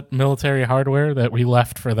all of that military hardware that we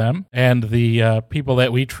left for them. And the people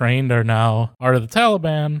that we trained are now part of the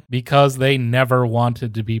Taliban because they never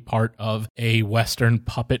wanted to be part of a Western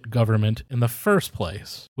puppet government in the first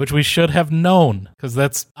place, which we should have known because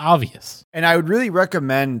that's obvious. And I would really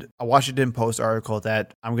recommend a Washington Post article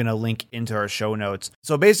that I'm going to link into our show notes.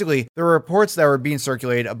 So basically, there were reports that were being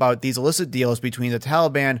circulated about these illicit deals between the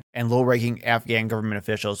Taliban and low-ranking Afghan government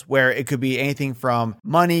officials, where it could be anything from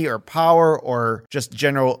money or power or just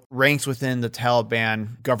general ranks within the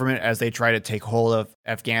Taliban government as they try to take hold of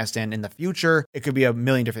Afghanistan in the future. It could be a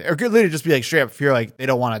million different, or it could literally just be like straight up fear, like they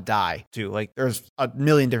don't want to die too. Like there's a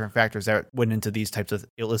million different factors that went into these types of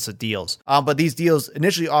illicit deals. But these deals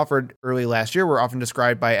initially offered early last year were often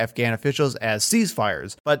described by Afghan officials as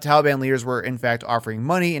ceasefires, but Taliban leaders were in fact offering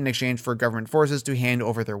money in exchange for government forces to hand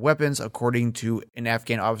over their weapons, according to an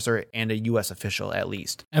Afghan officer and a U.S. official at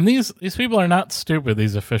least. And these people are not stupid,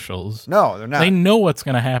 these officials. No, they're not. They know what's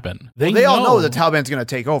going to happen. They all know the Taliban's going to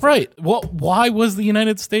take over. Right. Well, why was the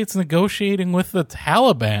United States negotiating with the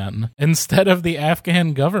Taliban instead of the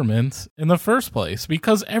Afghan government in the first place?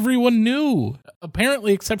 Because everyone knew,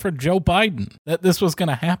 apparently except for Joe Biden, that this was going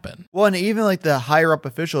to happen. Well, and even like the higher up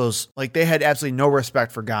officials, like they had absolutely no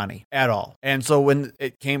respect for Ghani at all. And so when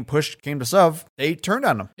it came to shove, they turned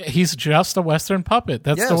on him. He's just a Western puppet.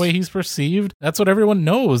 That's the way he's perceived. That's what everyone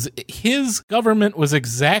knows. His government was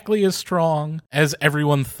exactly as strong as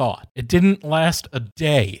everyone thought. It didn't last a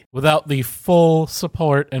day without the full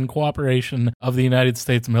support and cooperation of the United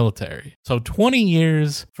States military. So 20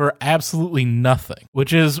 years for absolutely nothing,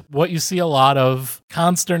 which is what you see a lot of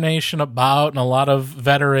consternation about and a lot of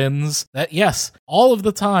veterans that, yes, all of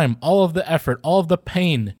the time, all of the effort, all of the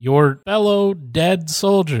pain, your fellow dead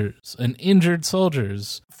soldiers and injured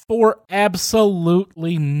soldiers for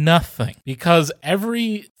absolutely nothing, because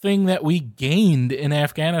everything that we gained in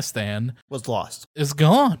Afghanistan was lost, is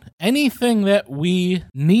gone. Anything that we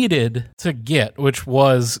needed to get, which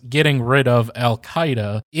was getting rid of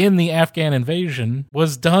Al-Qaeda in the Afghan invasion,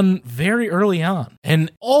 was done very early on.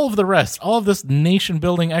 And all of the rest, all of this nation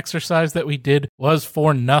building exercise that we did was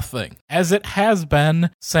for nothing, as it has been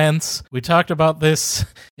since we talked about this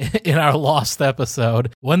in our Lost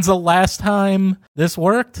episode. When's the last time this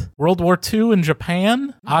worked? World War II in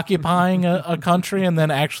Japan, occupying a country and then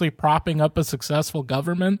actually propping up a successful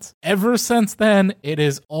government. Ever since then, it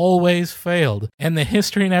has always failed. And the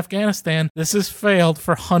history in Afghanistan, this has failed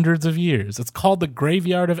for hundreds of years. It's called the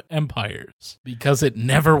graveyard of empires because it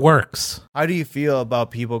never works. How do you feel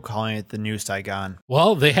about people calling it the new Saigon?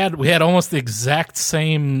 Well, we had almost the exact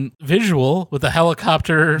same visual with the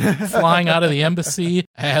helicopter flying out of the embassy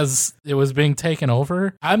as it was being taken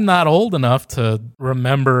over. I'm not old enough to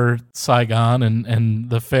remember Saigon and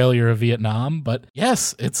the failure of Vietnam, but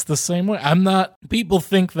yes, it's the same way. People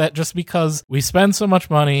think that just because we spend so much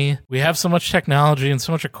money, we have so much technology and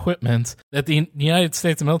so much equipment, that the United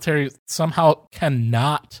States military somehow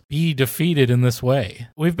cannot be defeated in this way.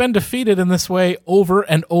 We've been defeated in this way over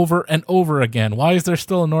and over and over again. Why is there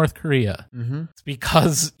still a North Korea? It's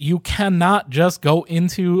because you cannot just go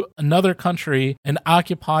into another country and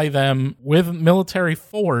occupy them with military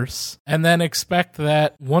force and then expect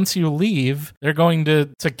that once you leave, they're going to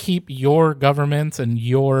keep your government and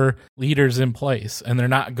your leaders in place, and they're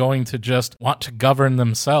not going to just want to govern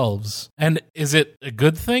themselves. And is it a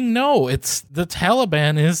good thing? No, the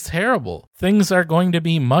Taliban is terrible. Things are going to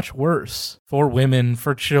be much worse for women,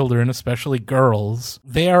 for children, especially girls.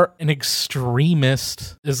 They are an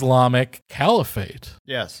extremist Islamic caliphate.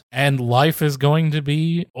 Yes. And life is going to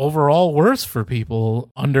be overall worse for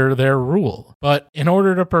people under their rule. But in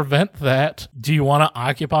order to prevent that, do you want to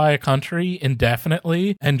occupy a country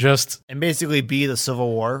indefinitely and basically be the Civil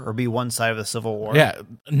War, or be one side of the Civil War? Yeah,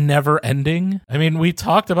 never ending. I mean, we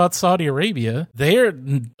talked about Saudi Arabia. They're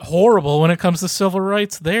horrible when it comes to civil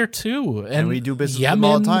rights there too. And we do business Yemen,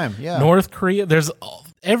 with them all the time. Yeah. North Korea,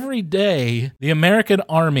 every day, the American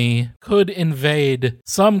army could invade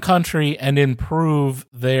some country and improve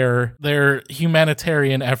their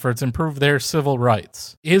humanitarian efforts, improve their civil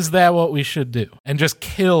rights. Is that what we should do? And just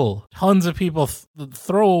kill tons of people,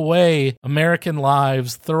 throw away American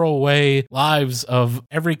lives, throw away lives of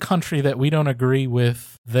every country that we don't agree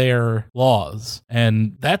with their laws.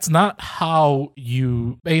 And that's not how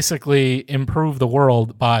you basically improve the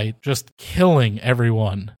world, by just killing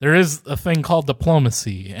everyone. There is a thing called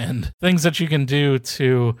diplomacy and things that you can do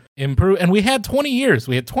to improve. And we had 20 years.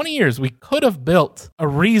 We could have built a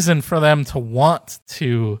reason for them to want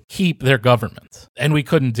to keep their government, and we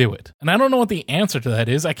couldn't do it. And I don't know what the answer to that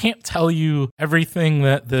is. I can't tell you everything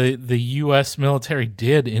that the U.S. military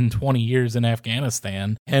did in 20 years in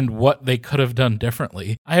Afghanistan and what they could have done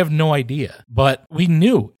differently. I have no idea. But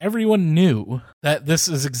everyone knew that this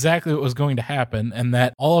is exactly what was going to happen, and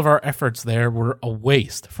that all of our efforts there were a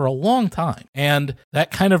waste for a long time. And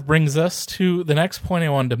that kind of brings us to the next point I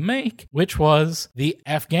wanted to make, which was the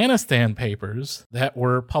Afghanistan papers that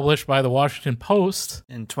were published by the Washington Post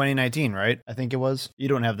in 2019, right? I think it was. You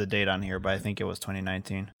don't have the date on here, but I think it was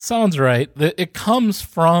 2019. Sounds right. It comes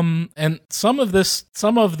from, and some of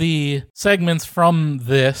the segments from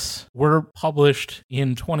this were published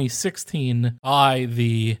in 2016 by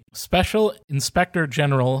the Special Inspector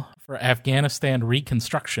General for Afghanistan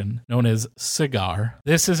Reconstruction, known as SIGAR.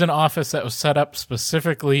 This is an office that was set up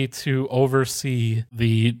specifically to oversee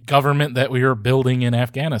the government that we were building in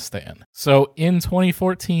Afghanistan. So in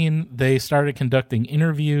 2014, they started conducting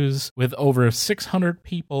interviews with over 600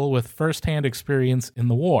 people with firsthand experience in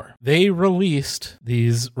the war. They released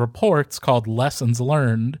these reports called Lessons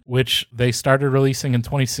Learned, which they started releasing in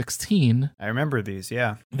 2016. I remember these,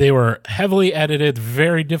 yeah. They were heavily edited,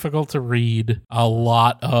 very difficult to read, a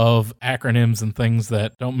lot of acronyms and things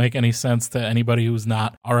that don't make any sense to anybody who's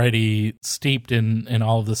not already steeped in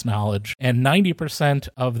all of this knowledge. And 90%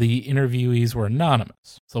 of the interviewees were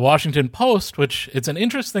anonymous. So the Washington Post, which it's an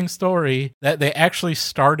interesting story that they actually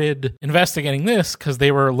started investigating this because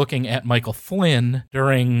they were looking at Michael Flynn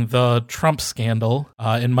during the Trump scandal.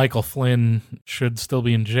 And Michael Flynn should still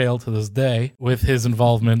be in jail to this day with his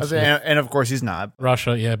involvement. And of course he's not.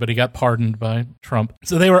 Russia, yeah, but he got pardoned by Trump.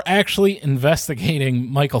 So they were actually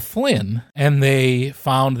investigating Michael Flynn, and they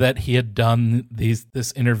found that he had done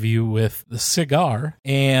this interview with the SIGAR,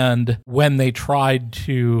 and when they tried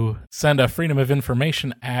to send a Freedom of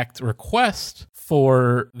Information Act request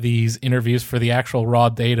for these interviews, for the actual raw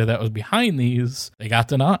data that was behind these, they got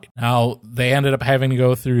denied. Now, they ended up having to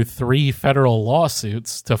go through 3 federal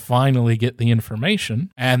lawsuits to finally get the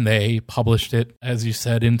information, and they published it, as you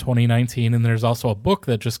said, in 2019, and there's also a book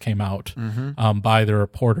that just came out by the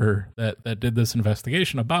reporter that did this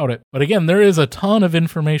investigation about it. But again, there is a ton of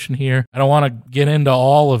information here. I don't want to get into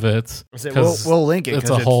all of it. We'll link it. It's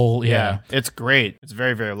a whole, yeah. It's great. It's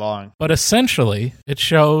very, very long. But essentially, it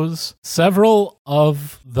shows several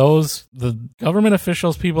of the government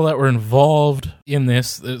officials, people that were involved in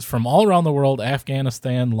this from all around the world,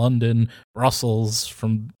 Afghanistan, London, Brussels,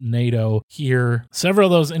 from NATO here. Several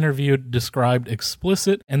of those interviewed described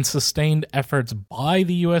explicit and sustained efforts by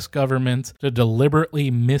the U.S. government to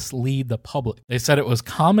deliberately mislead the public. They said it was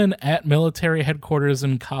common at military headquarters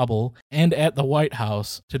in Kabul and at the White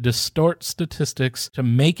House to distort statistics to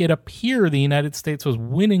make it appear the United States was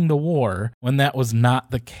winning the war when that was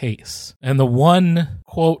not the case. And the one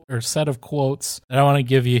quote or set of quotes that I want to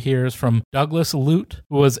give you here is from Douglas Lute,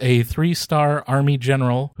 who was a 3-star Army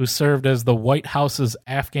general who served as the White House's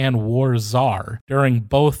Afghan war czar during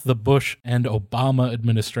both the Bush and Obama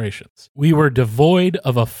administrations. We were devoid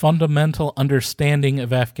of a fundamental understanding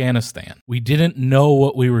of Afghanistan. We didn't know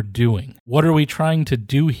what we were doing. What are we trying to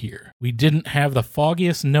do here? We didn't have the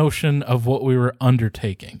foggiest notion of what we were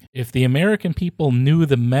undertaking. If the American people knew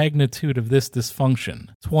the magnitude of this dysfunction,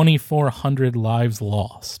 2,400 lives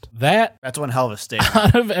lost. That's one hell of a statement.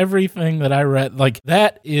 Out of everything that I read,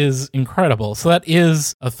 that is incredible. So that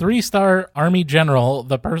is a 3-star Army general,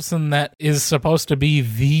 the person that is supposed to be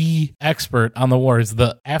the expert on the war, is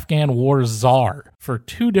the Afghan war czar for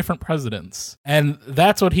 2 different presidents. And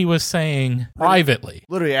that's what he was saying privately.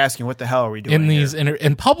 Literally asking, what the hell are we doing in these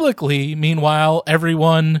and publicly, meanwhile,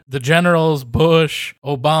 everyone, the generals, Bush,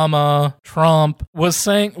 Obama, Trump, were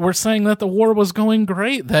saying that the war was going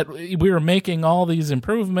great, that we were making all these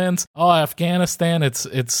improvements. Oh, Afghanistan, it's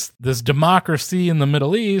this democracy in the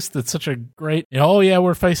Middle East. It's such a great,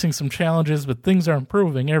 we're facing some challenges, but things are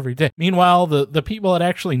improving every day. Meanwhile, the people that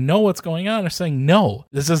actually know what's going on are saying, no,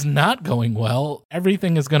 this is not going well.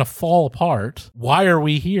 Everything is going to fall apart. Why are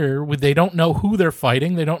we here? They don't know who they're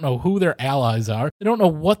fighting. They don't know who their allies are. They don't know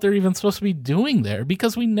what they're even supposed to be doing there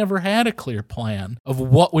because we never had a clear plan of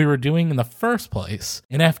what we were doing in the first place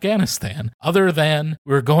in Afghanistan, other than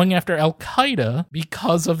we were going after Al-Qaeda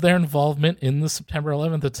because of their involvement in the September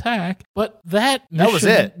 11th attack. But that was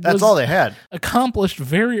it. That's all they had. Accomplished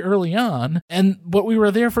very early on, but we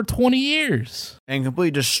were there for 20 years. And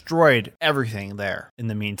completely destroyed everything there in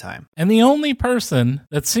the meantime. And the only person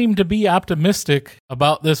that seemed to be optimistic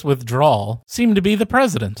about this withdrawal seemed to be the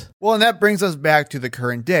president. Well, and that brings us back to the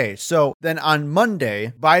current day. So then on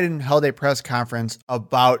Monday, Biden held a press conference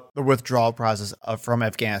about the withdrawal process from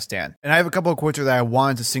Afghanistan. And I have a couple of quotes that I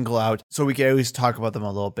wanted to single out so we can at least talk about them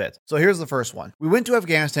a little bit. So here's the first one. We went to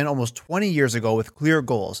Afghanistan almost 20 years ago with clear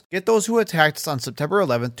goals. Get those who attacked us on September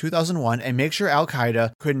 11th, 2001, and make sure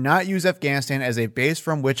Al-Qaeda could not use Afghanistan as a base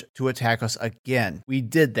from which to attack us again. We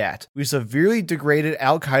did that. We severely degraded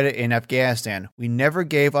Al-Qaeda in Afghanistan. We never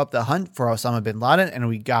gave up the hunt for Osama bin Laden, and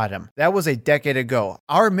we got him. That was a decade ago.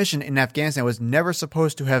 Our mission in Afghanistan was never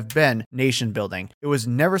supposed to have been nation building. It was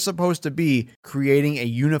never supposed to be creating a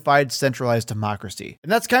unified, centralized democracy.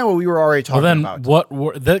 And that's kind of what we were already talking about.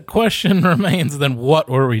 The question remains, then what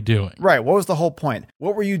were we doing? Right. What was the whole point?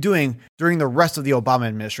 What were you doing during the rest of the Obama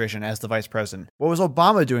administration as the vice president? What was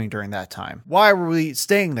Obama doing during that time? Why were we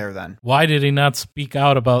staying there then? Why did he not speak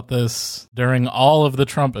out about this during all of the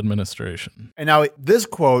Trump administration? And now this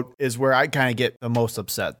quote is where I kind of get the most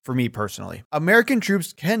upset for me personally. American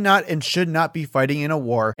troops cannot and should not be fighting in a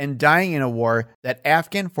war and dying in a war that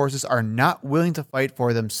Afghan forces are not willing to fight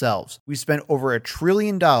for themselves. We spent over $1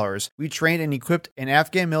 trillion. We trained and equipped an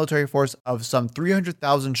Afghan military force of some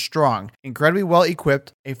 300,000 strong, incredibly well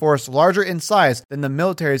equipped, a force larger in size than the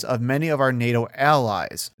militaries of many of our NATO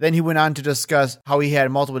allies. Then he went on to discuss how he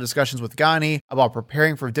had multiple discussions with Ghani about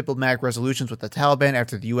preparing for diplomatic resolutions with the Taliban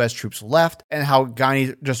after the U.S. troops left, and how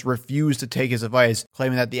Ghani just refused to take his advice,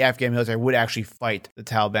 claiming that the Afghan military would actually fight the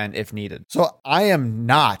Taliban if needed. So I am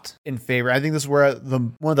not in favor. I think this is where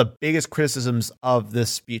one of the biggest criticisms of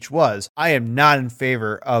this speech was. I am not in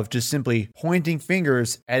favor of just simply pointing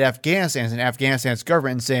fingers at Afghanistan and Afghanistan's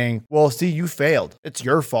government and saying, well, see, you failed. It's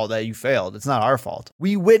your fault that you failed. It's not our fault.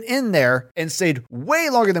 We went in there and stayed way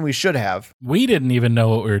longer than we should have. We didn't even know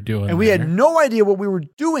what we were doing. And we had no idea what we were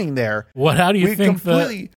doing there. How do you think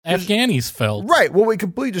the Afghanis felt? Right. Well, we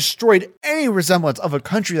completely destroyed any resemblance of a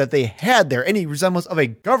country that they had there, any resemblance of a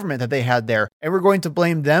government that they had there. And we're going to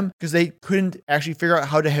blame them because they couldn't actually figure out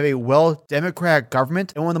how to have a well-democratic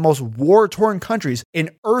government in one of the most war-torn countries in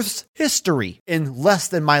Earth's history in less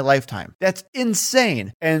than my lifetime. That's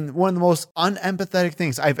insane. And one of the most unempathetic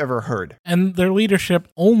things I've ever heard. And their leadership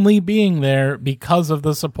only being there because of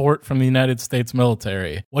the support from the United States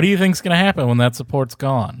military. What do you think's going to happen when that support's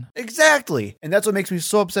gone? Exactly. And that's what makes me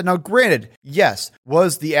so upset. Now, granted, yes,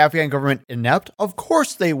 was the Afghan government inept? Of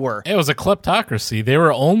course they were. It was a kleptocracy. They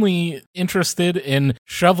were only interested in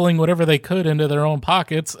shoveling whatever they could into their own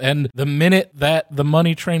pockets. And the minute that the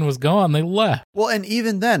money train was gone, they left. Well, and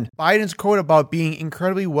even then, Biden's quote about being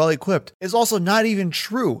incredibly well equipped is also not even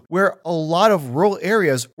true, where a lot of rural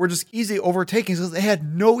areas were just easily overtaken because they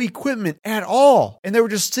had no equipment at all. And they were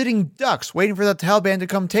just sitting ducks waiting for the Taliban to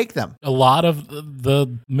come take them. A lot of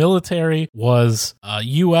the military was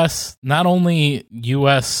not only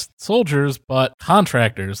U.S. soldiers, but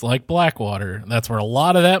contractors like Blackwater. That's where a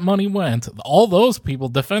lot of that money went. All those people,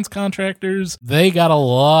 defense contractors, they got a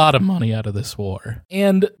lot of money out of this war.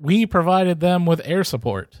 And we provided them with air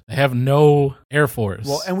support. They have no air force.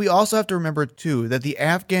 Well, and we also have to remember, too, that the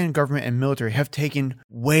Afghan government and military have taken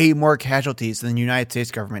way more casualties than the United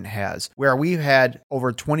States government has, where we've had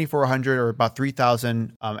over 2,400 or about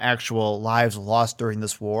 3,000 actual lives lost during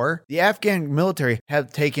this war. The Afghan military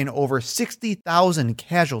have taken over 60,000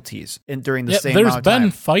 casualties during the same amount of time. There's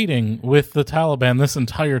been fighting with the Taliban this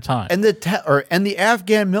entire time. And the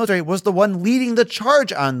Afghan military was the one leading the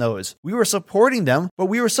charge on those. We were supporting them, but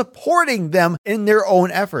we were supporting them in their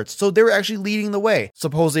own efforts. So they were actually leading the way,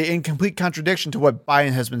 supposedly in complete contradiction to what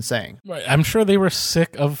Biden has been saying. Right. I'm sure they were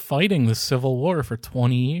sick of fighting the Civil War for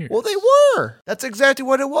 20 years. Well, they were. That's exactly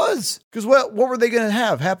what it was. Because what were they going to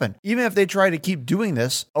have happen? Even if they tried to keep doing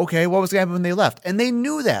this, okay, what was going to happen when they left? And they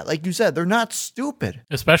knew that. Like you said, they're not stupid.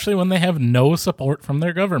 Especially when they have no support from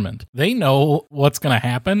their government. They know what's going to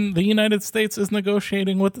happen. The United States is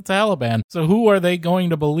negotiating with the Taliban. So who are they going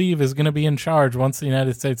to believe is going to be in charge once the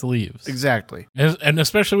United States leaves? Exactly. And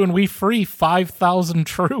especially when we free 5,000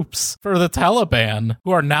 troops for the Taliban,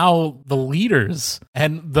 who are now the leaders.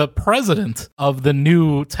 And the president of the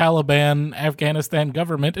new Taliban Afghanistan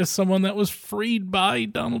government is someone that was freed by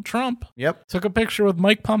Donald Trump. Yep. Took a picture with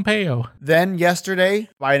Mike Pompeo. Then yesterday,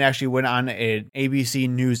 Biden actually went on an ABC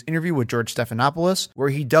News interview with George Stephanopoulos, where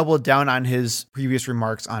he doubled down on his previous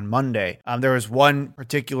remarks on Monday. There was one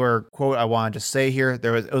particular quote I wanted to say here.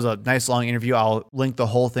 It was a nice long interview. I'll link the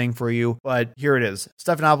whole thing for you, but here it is.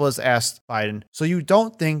 Stephanopoulos asked Biden, "So you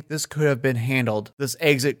don't think this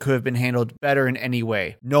exit could have been handled better in any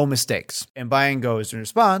way? No mistakes?" And Biden goes in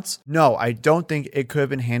response, "No, I don't think it could have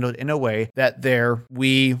been handled in a way that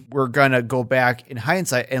we were going to go back in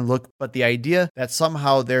hindsight and look, but the idea that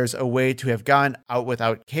somehow there's a way to have gone out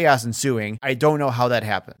without chaos ensuing, I don't know how that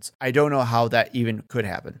happens. I don't know how that even could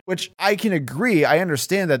happen." Which I can agree. I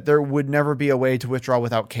understand that there would never be a way to withdraw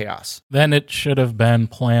without chaos. Then it should have been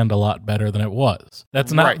planned a lot better than it was.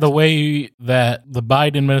 That's not Right. the way that the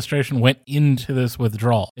Biden administration went into this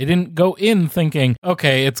withdrawal. They didn't go in thinking,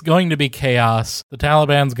 okay, it's going to be chaos. The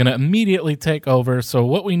Taliban's going to immediately take over. So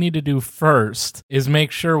what we need to do first is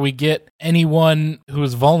make sure we get anyone who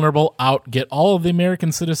is vulnerable out, get all of the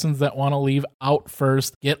American citizens that want to leave out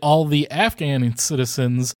first, get all the Afghan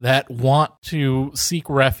citizens that want to seek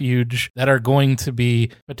refuge, that are going to be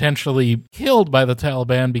potentially killed by the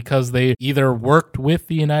Taliban because they either worked with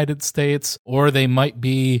the United States or they might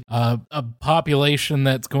be a population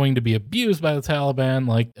that's going to be abused by the Taliban,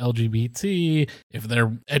 like LGBT, if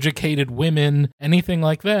they're educated women, anything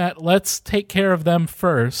like that. Let's take care of them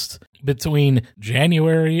first. Between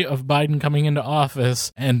January of Biden coming into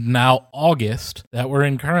office and now August that we're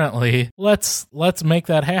in currently, let's make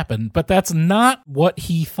that happen. But that's not what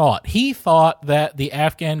he thought. He thought that the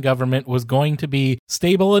Afghan government was going to be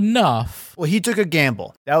stable enough. Well, he took a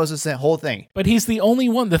gamble. That was the whole thing. But he's the only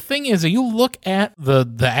one. The thing is, you look at the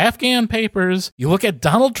Afghan papers, you look at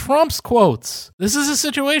Donald Trump's quotes. This is a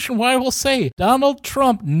situation where I will say Donald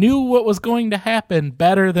Trump knew what was going to happen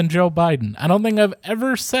better than Joe Biden. I don't think I've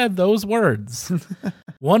ever said those words.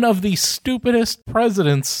 One of the stupidest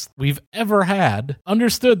presidents we've ever had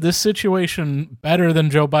understood this situation better than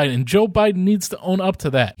Joe Biden. And Joe Biden needs to own up to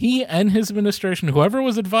that. He and his administration, whoever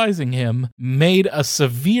was advising him, made a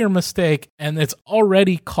severe mistake, and it's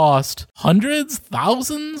already cost hundreds,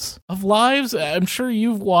 thousands of lives. I'm sure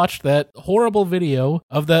you've watched that horrible video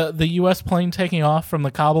of the U.S. plane taking off from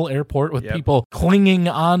the Kabul airport with people clinging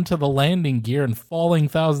onto the landing gear and falling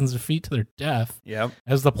thousands of feet to their death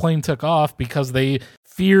as the plane took off because they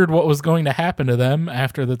feared what was going to happen to them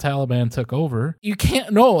after the Taliban took over. You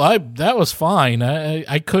can't, that was fine.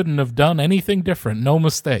 I couldn't have done anything different. No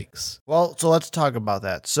mistakes. Well, so let's talk about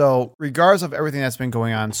that. So regardless of everything that's been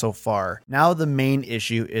going on so far, now the main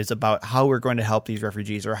issue is about how we're going to help these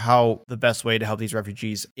refugees, or how the best way to help these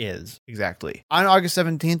refugees is exactly. On August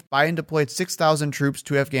 17th, Biden deployed 6,000 troops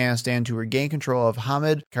to Afghanistan to regain control of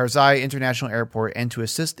Hamid Karzai International Airport and to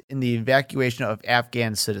assist in the evacuation of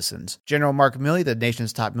Afghan citizens. General Mark Milley, the nation's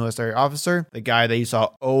nation's top military officer, the guy that you saw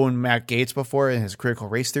own Matt Gaetz before in his critical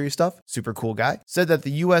race theory stuff, super cool guy, said that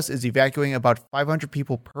the U.S. is evacuating about 500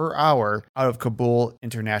 people per hour out of Kabul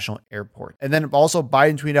International Airport. And then also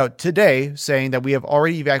Biden tweeted out today saying that we have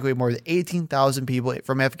already evacuated more than 18,000 people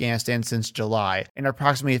from Afghanistan since July and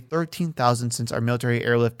approximately 13,000 since our military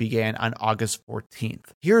airlift began on August 14th.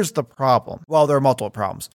 Here's the problem. Well, there are multiple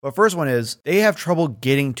problems. But first one is they have trouble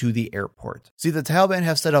getting to the airport. See, the Taliban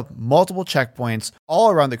have set up multiple checkpoints all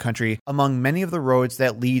around the country among many of the roads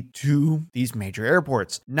that lead to these major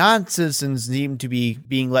airports. Non-citizens seem to be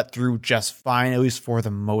being let through just fine, at least for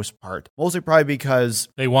the most part. Mostly probably because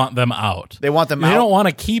they want them out. They want them out. They don't want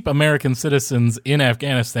to keep American citizens in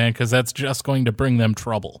Afghanistan because that's just going to bring them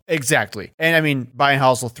trouble. Exactly. And I mean, Biden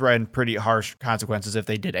also threatened pretty harsh consequences if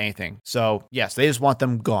they did anything. So yes, they just want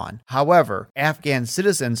them gone. However, Afghan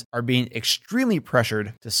citizens are being extremely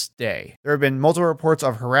pressured to stay. There have been multiple reports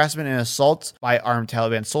of harassment and assaults by armed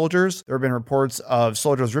Taliban soldiers. There have been reports of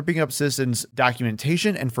soldiers ripping up citizens'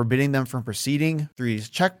 documentation and forbidding them from proceeding through these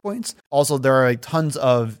checkpoints. Also, there are tons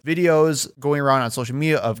of videos going around on social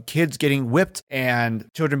media of kids getting whipped and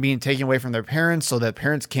children being taken away from their parents so that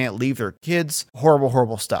parents can't leave their kids. Horrible,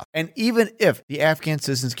 horrible stuff. And even if the Afghan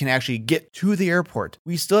citizens can actually get to the airport,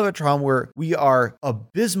 we still have a problem where we are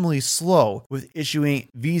abysmally slow with issuing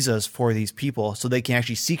visas for these people so they can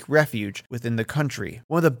actually seek refuge within the country.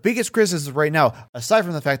 One of the biggest criticisms right now, aside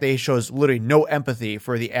from the fact that he shows literally no empathy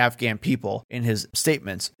for the Afghan people in his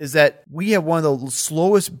statements, is that we have one of the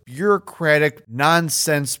slowest bureaucratic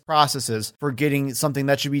nonsense processes for getting something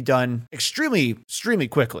that should be done extremely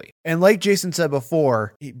quickly. And like Jason said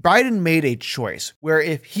before, Biden made a choice where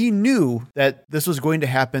if he knew that this was going to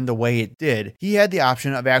happen the way it did, he had the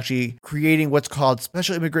option of actually creating what's called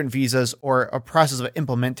special immigrant visas or a process of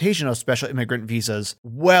implementation of special immigrant visas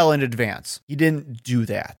well in advance. He didn't do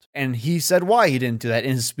that. And he said why he didn't do that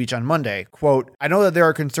in his speech on Monday. Quote, "I know that there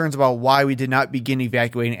are concerns about why we did not begin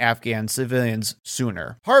evacuating Afghan civilians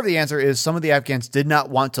sooner. Part of the answer is some of the Afghans did not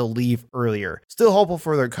want to leave earlier, still hopeful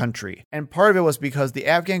for their country. And part of it was because the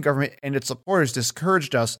Afghan government and its supporters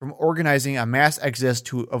discouraged us from organizing a mass exodus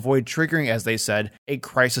to avoid triggering, as they said, a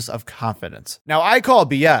crisis of confidence." Now, I call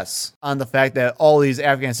BS on the fact that all these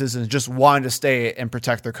Afghan citizens just wanted to stay and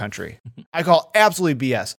protect their country. I call absolutely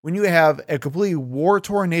BS. When you have a completely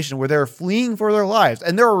war-torn nation where they're fleeing for their lives,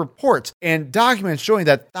 and there are reports and documents showing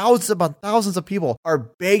that thousands upon thousands of people are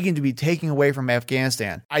begging to be taken away from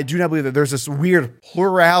Afghanistan. I do not believe that there's this weird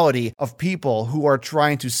plurality of people who are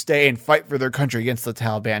trying to stay and fight for their country against the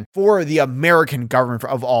Taliban for the American government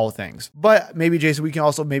of all things. But maybe, Jason, we can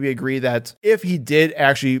also maybe agree that if he did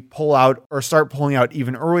actually pull out or start pulling out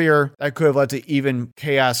even earlier, that could have led to even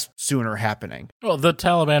chaos sooner happening. Well, the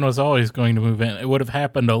Taliban was always going to move in. It would have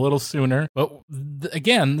happened a little sooner. But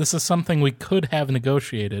again, this is something we could have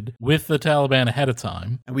negotiated with the Taliban ahead of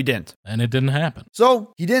time. And we didn't. And it didn't happen.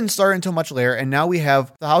 So he didn't start until much later. And now we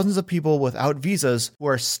have thousands of people without visas who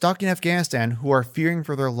are stuck in Afghanistan who are fearing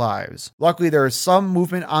for their lives. Luckily, there is some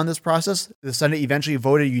movement on this process. The Senate eventually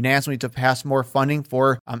voted unanimously to pass more funding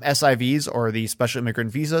for SIVs or the special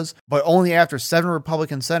immigrant visas, but only after 7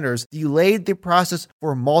 Republican senators delayed the process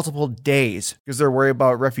for multiple days because they're worried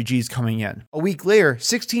about refugees coming in. A week later,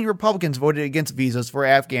 16 Republicans voted against visas for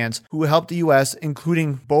Afghans who helped the U.S.,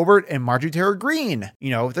 including Boebert and Marjorie Taylor Greene,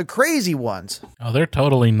 the crazy ones. Oh, they're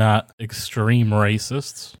totally not extreme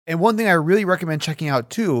racists. And one thing I really recommend checking out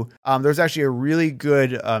too, there's actually a really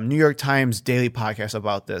good New York Times daily podcast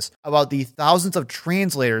about this, about the thousands of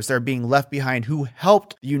translators that are being left behind who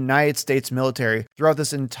helped the United States military throughout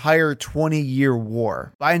this entire 20-year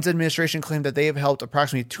war. Biden's administration claimed that they have helped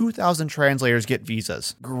approximately 2,000 translators get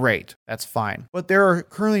visas. Great, that's fine. But there are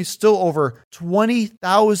currently still over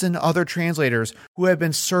 20,000 other translators who have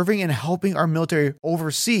been serving and helping our military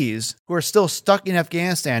overseas who are still stuck in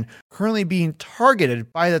Afghanistan, currently being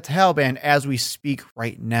targeted by the Taliban as we speak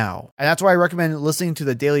right now. And that's why I recommend listening to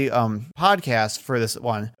the daily podcast for this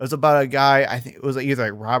one. It was about a guy, I think it was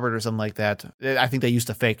either like Robert or something like that. I think they used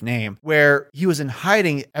a fake name, where he was in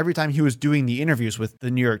hiding every time he was doing the interviews with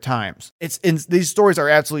the New York Times. These stories are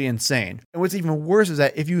absolutely insane. And what's even worse is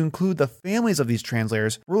that if you include the families of these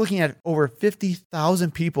translators, we're looking at over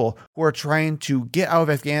 50,000 people who are trying to get out of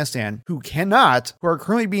Afghanistan, who cannot, who are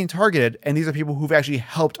currently being targeted, and these are people who've actually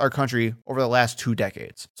helped our country over the last 2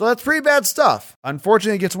 decades. So that's pretty bad stuff.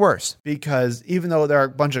 Unfortunately, it gets worse, because even though there are a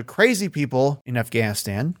bunch of crazy people in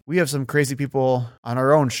Afghanistan, we have some crazy people on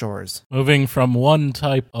our own shores. Moving from one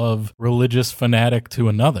type of religious fanatic to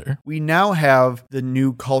another. We now have the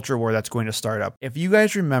new culture war that's going to start up. If you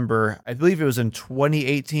guys remember, I believe it was in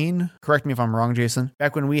 2018, correct me if I'm wrong, Jason,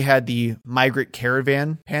 back when we had the migrant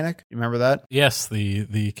caravan panic. You remember Remember that? Yes,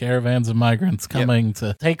 the caravans of migrants coming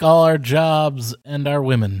to take all our jobs and our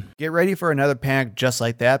women. Get ready for another panic just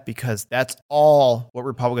like that, because that's all what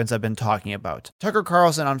Republicans have been talking about. Tucker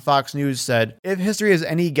Carlson on Fox News said, if history is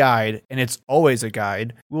any guide, and it's always a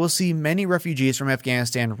guide, we will see many refugees from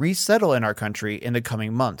Afghanistan resettle in our country in the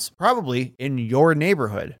coming months, probably in your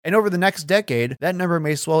neighborhood. And over the next decade, that number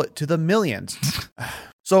may swell to the millions.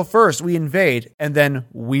 So first we invade, and then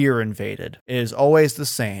we're invaded. It is always the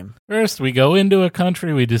same. First, we go into a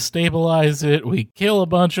country, we destabilize it, we kill a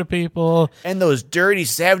bunch of people. And those dirty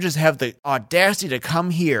savages have the audacity to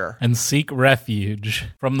come here. And seek refuge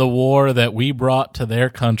from the war that we brought to their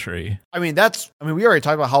country. I mean, we already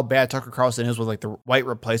talked about how bad Tucker Carlson is with like the white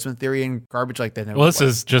replacement theory and garbage like that. Well, this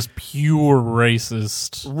is just pure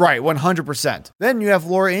racist. Right, 100%. Then you have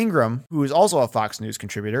Laura Ingraham, who is also a Fox News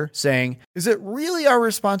contributor, saying, is it really our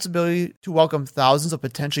responsibility to welcome thousands of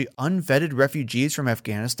potentially unvetted refugees from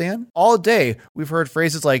Afghanistan? All day, we've heard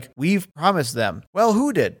phrases like, we've promised them. Well,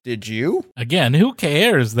 who did? Did you? Again, who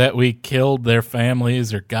cares that we killed their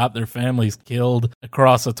families or got their families killed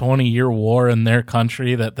across a 20-year war in their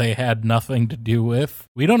country that they had nothing to do with?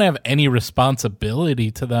 We don't have any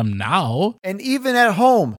responsibility to them now. And even at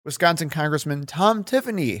home, Wisconsin Congressman Tom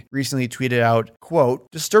Tiffany recently tweeted out,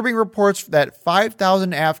 quote, disturbing reports that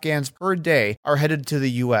 5,000 Afghans per day are headed to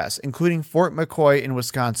the U.S., including Fort McCoy in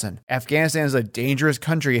Wisconsin. Afghanistan is a dangerous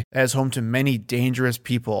country that is home to many dangerous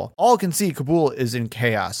people. All can see Kabul is in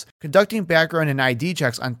chaos. Conducting background and ID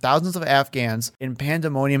checks on thousands of Afghans in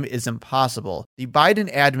pandemonium is impossible. The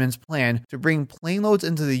Biden admin's plan to bring plane loads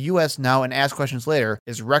into the U.S. now and ask questions later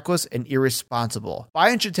is reckless and irresponsible.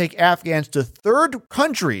 Biden should take Afghans to third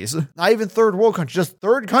countries, not even third world countries, just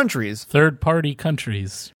third countries. Third-party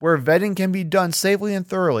countries. Where vetting can be done safely and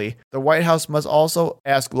thoroughly. The White House must also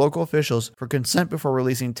ask local officials for consent before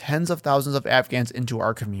releasing tens of thousands of Afghans into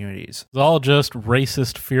our communities. It's all just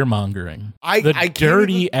racist fear-mongering. The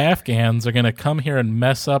dirty Afghans are going to come here and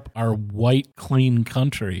mess up our white, clean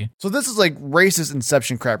country. So this is like racist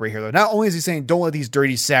inception crap right here, though. Not only is he saying, don't let these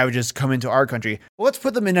dirty savages come into our country, but let's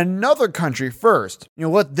put them in another country first.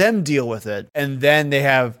 Let them deal with it. And then they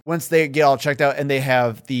have, once they get all checked out and they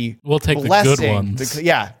have the we'll take blessing the good ones.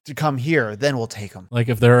 to come here, then we'll take them. Like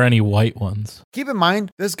if there are any white ones. Keep in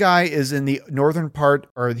mind, this guy is in the northern part,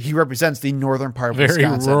 or he represents the northern part of Very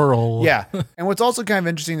Wisconsin. rural. Yeah. And what's also kind of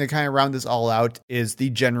interesting to kind of round this all out is the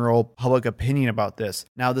general public opinion about this.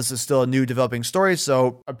 Now, this is still a new developing story,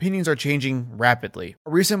 so opinions are changing rapidly.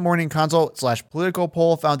 A recent Morning Consult/political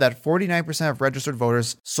poll found that 49% of registered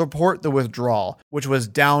voters support the withdrawal, which was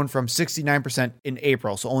down from 69% in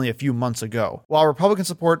April, so only a few months ago. While Republican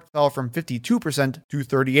support fell from 52% to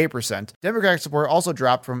 38%, Democratic support also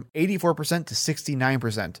dropped from 84% to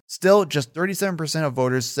 69%. Still, just 37% of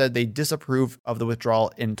voters said they disapprove of the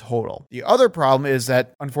withdrawal in total. The other problem is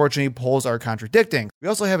that, unfortunately, polls are contradicting. We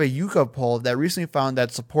also have a YouGov poll that recently found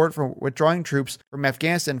that support for withdrawing troops from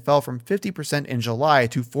Afghanistan fell from 50% in July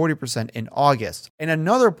to 40% in August. And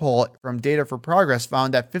another poll from Data for Progress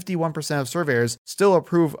found that 51% of surveyors still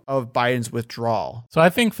approve of Biden's withdrawal. So I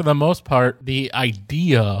think for the most part, the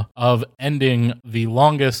idea of ending the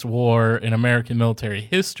longest war in American military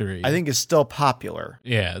history, I think is still popular.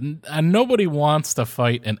 Yeah, and nobody wants to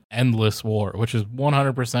fight an endless war, which is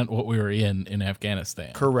 100% what we were in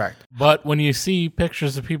Afghanistan. Correct. But when you see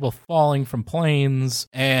pictures of people falling from planes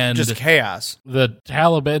and just chaos, the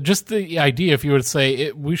Taliban, just the idea, if you would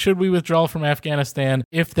say, should we withdraw from Afghanistan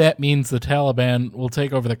if that means the Taliban will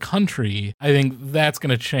take over the country, I think that's going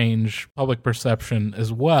to change public perception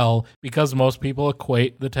as well, because most people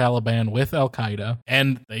equate the Taliban with Al-Qaeda,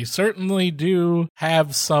 and they certainly do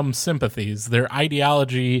have some sympathies. Their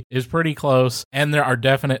ideology is pretty close, and there are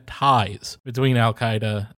definite ties between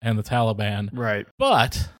Al-Qaeda and the Taliban. Right.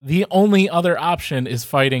 But the only other option is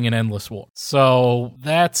fighting an endless war. So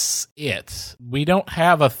that's it. We don't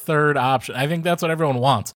have a third option. I think that's what everyone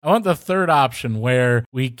wants. I want the third option where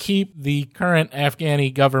we keep the current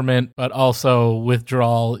Afghani government, but also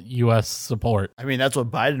withdraw U.S. support. I mean, that's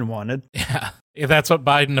what Biden wanted. Yeah. That's what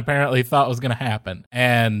Biden apparently thought was going to happen.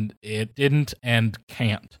 And it didn't and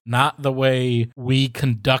can't. Not the way we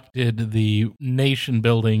conducted the nation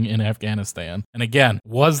building in Afghanistan. And again,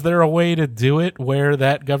 was there a way to do it where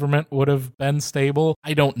that government would have been stable?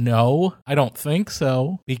 I don't know. I don't think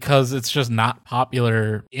so, because it's just not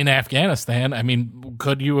popular in Afghanistan. I mean,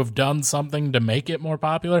 could you have done something to make it more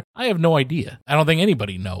popular? I have no idea. I don't think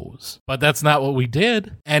anybody knows. But that's not what we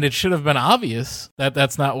did. And it should have been obvious that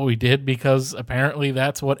that's not what we did, because apparently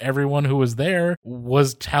that's what everyone who was there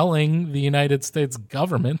was telling the United States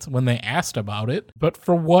government when they asked about it. But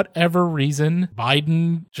for whatever reason,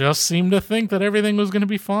 Biden just seemed to think that everything was going to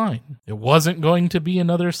be fine. It wasn't going to be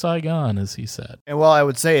another Saigon, as he said. And while I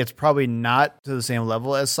would say it's probably not to the same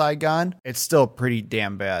level as Saigon, it's still pretty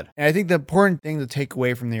damn bad. And I think the important thing to take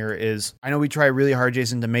away from there is, I know we try really hard,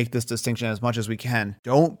 Jason, to make this distinction as much as we can.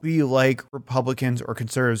 Don't be like Republicans or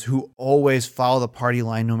conservatives who always follow the party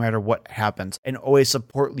line no matter what happens and always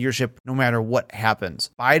support leadership no matter what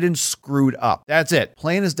happens. Biden screwed up. That's it.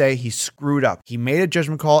 Plain as day, he screwed up. He made a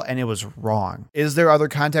judgment call and it was wrong. Is there other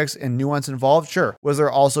context and nuance involved? Sure. Was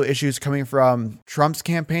there also issues coming from Trump's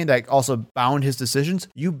campaign that also bound his decisions?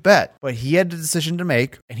 You bet. But he had a decision to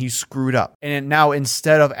make and he screwed up. And now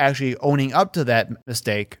instead of actually owning up to that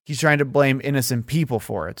mistake, he's trying to blame innocent people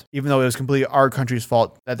for it, even though it was completely our country's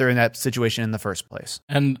fault that they're in that situation in the first place.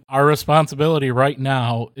 And our responsibility right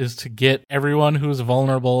now is to get everyone who's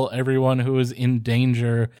vulnerable, everyone who is in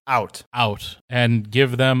danger out, and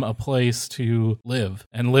give them a place to live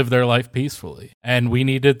and live their life peacefully. And we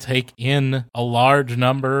need to take in a large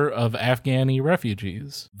number of Afghani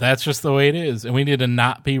refugees. That's just the way it is. And we need to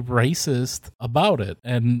not be racist about it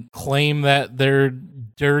and claim that they're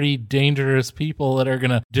dirty, dangerous people that are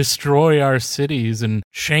going to destroy our cities and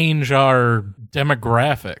change our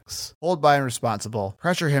demographics. Hold Biden responsible.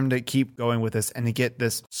 Pressure him to keep going with this and to get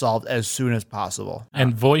this solved as soon as possible.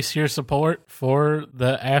 And voice your support for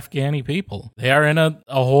the Afghani people. They are in a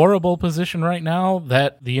horrible position right now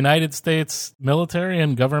that the United States military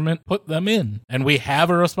and government put them in. And we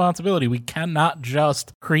have a responsibility. We cannot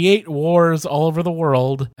just create wars all over the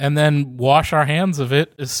world and then wash our hands of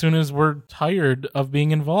it as soon as we're tired of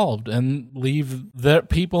being involved and leave the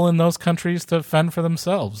people in those countries to fend for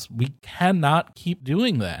themselves. We cannot keep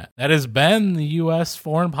doing that. That has been the U.S.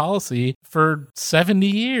 foreign policy for 70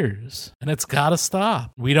 years, and it's got to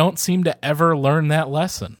stop. We don't seem to ever learn that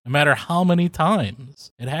lesson, no matter how many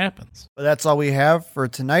times it happens. But that's all we have for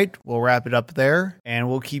tonight. We'll wrap it up there, and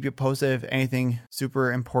we'll keep you posted if anything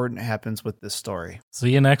super important happens with this story.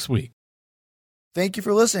 See you next week. Thank you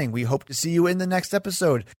for listening. We hope to see you in the next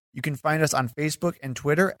episode. You can find us on Facebook and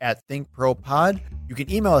Twitter at ThinkProPod. You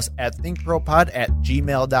can email us at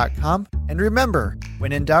thinkpropod@gmail.com. And remember,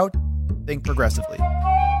 when in doubt, think progressively.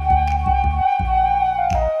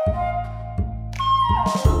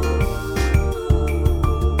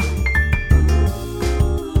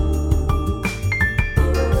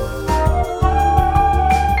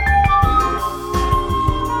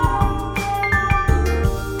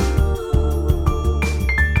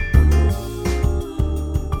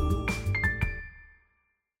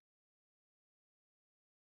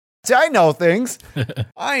 See, I know things.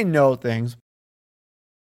 I know things.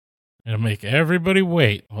 It'll make everybody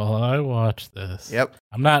wait while I watch this. Yep.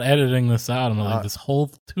 I'm not editing this out. I'm going to leave this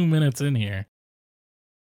whole 2 minutes in here.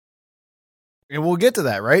 And we'll get to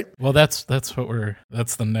that, right? Well, that's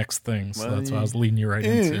the next thing. So that's what I was leading you right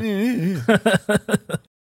into.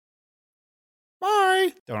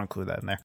 Bye. Don't include that in there.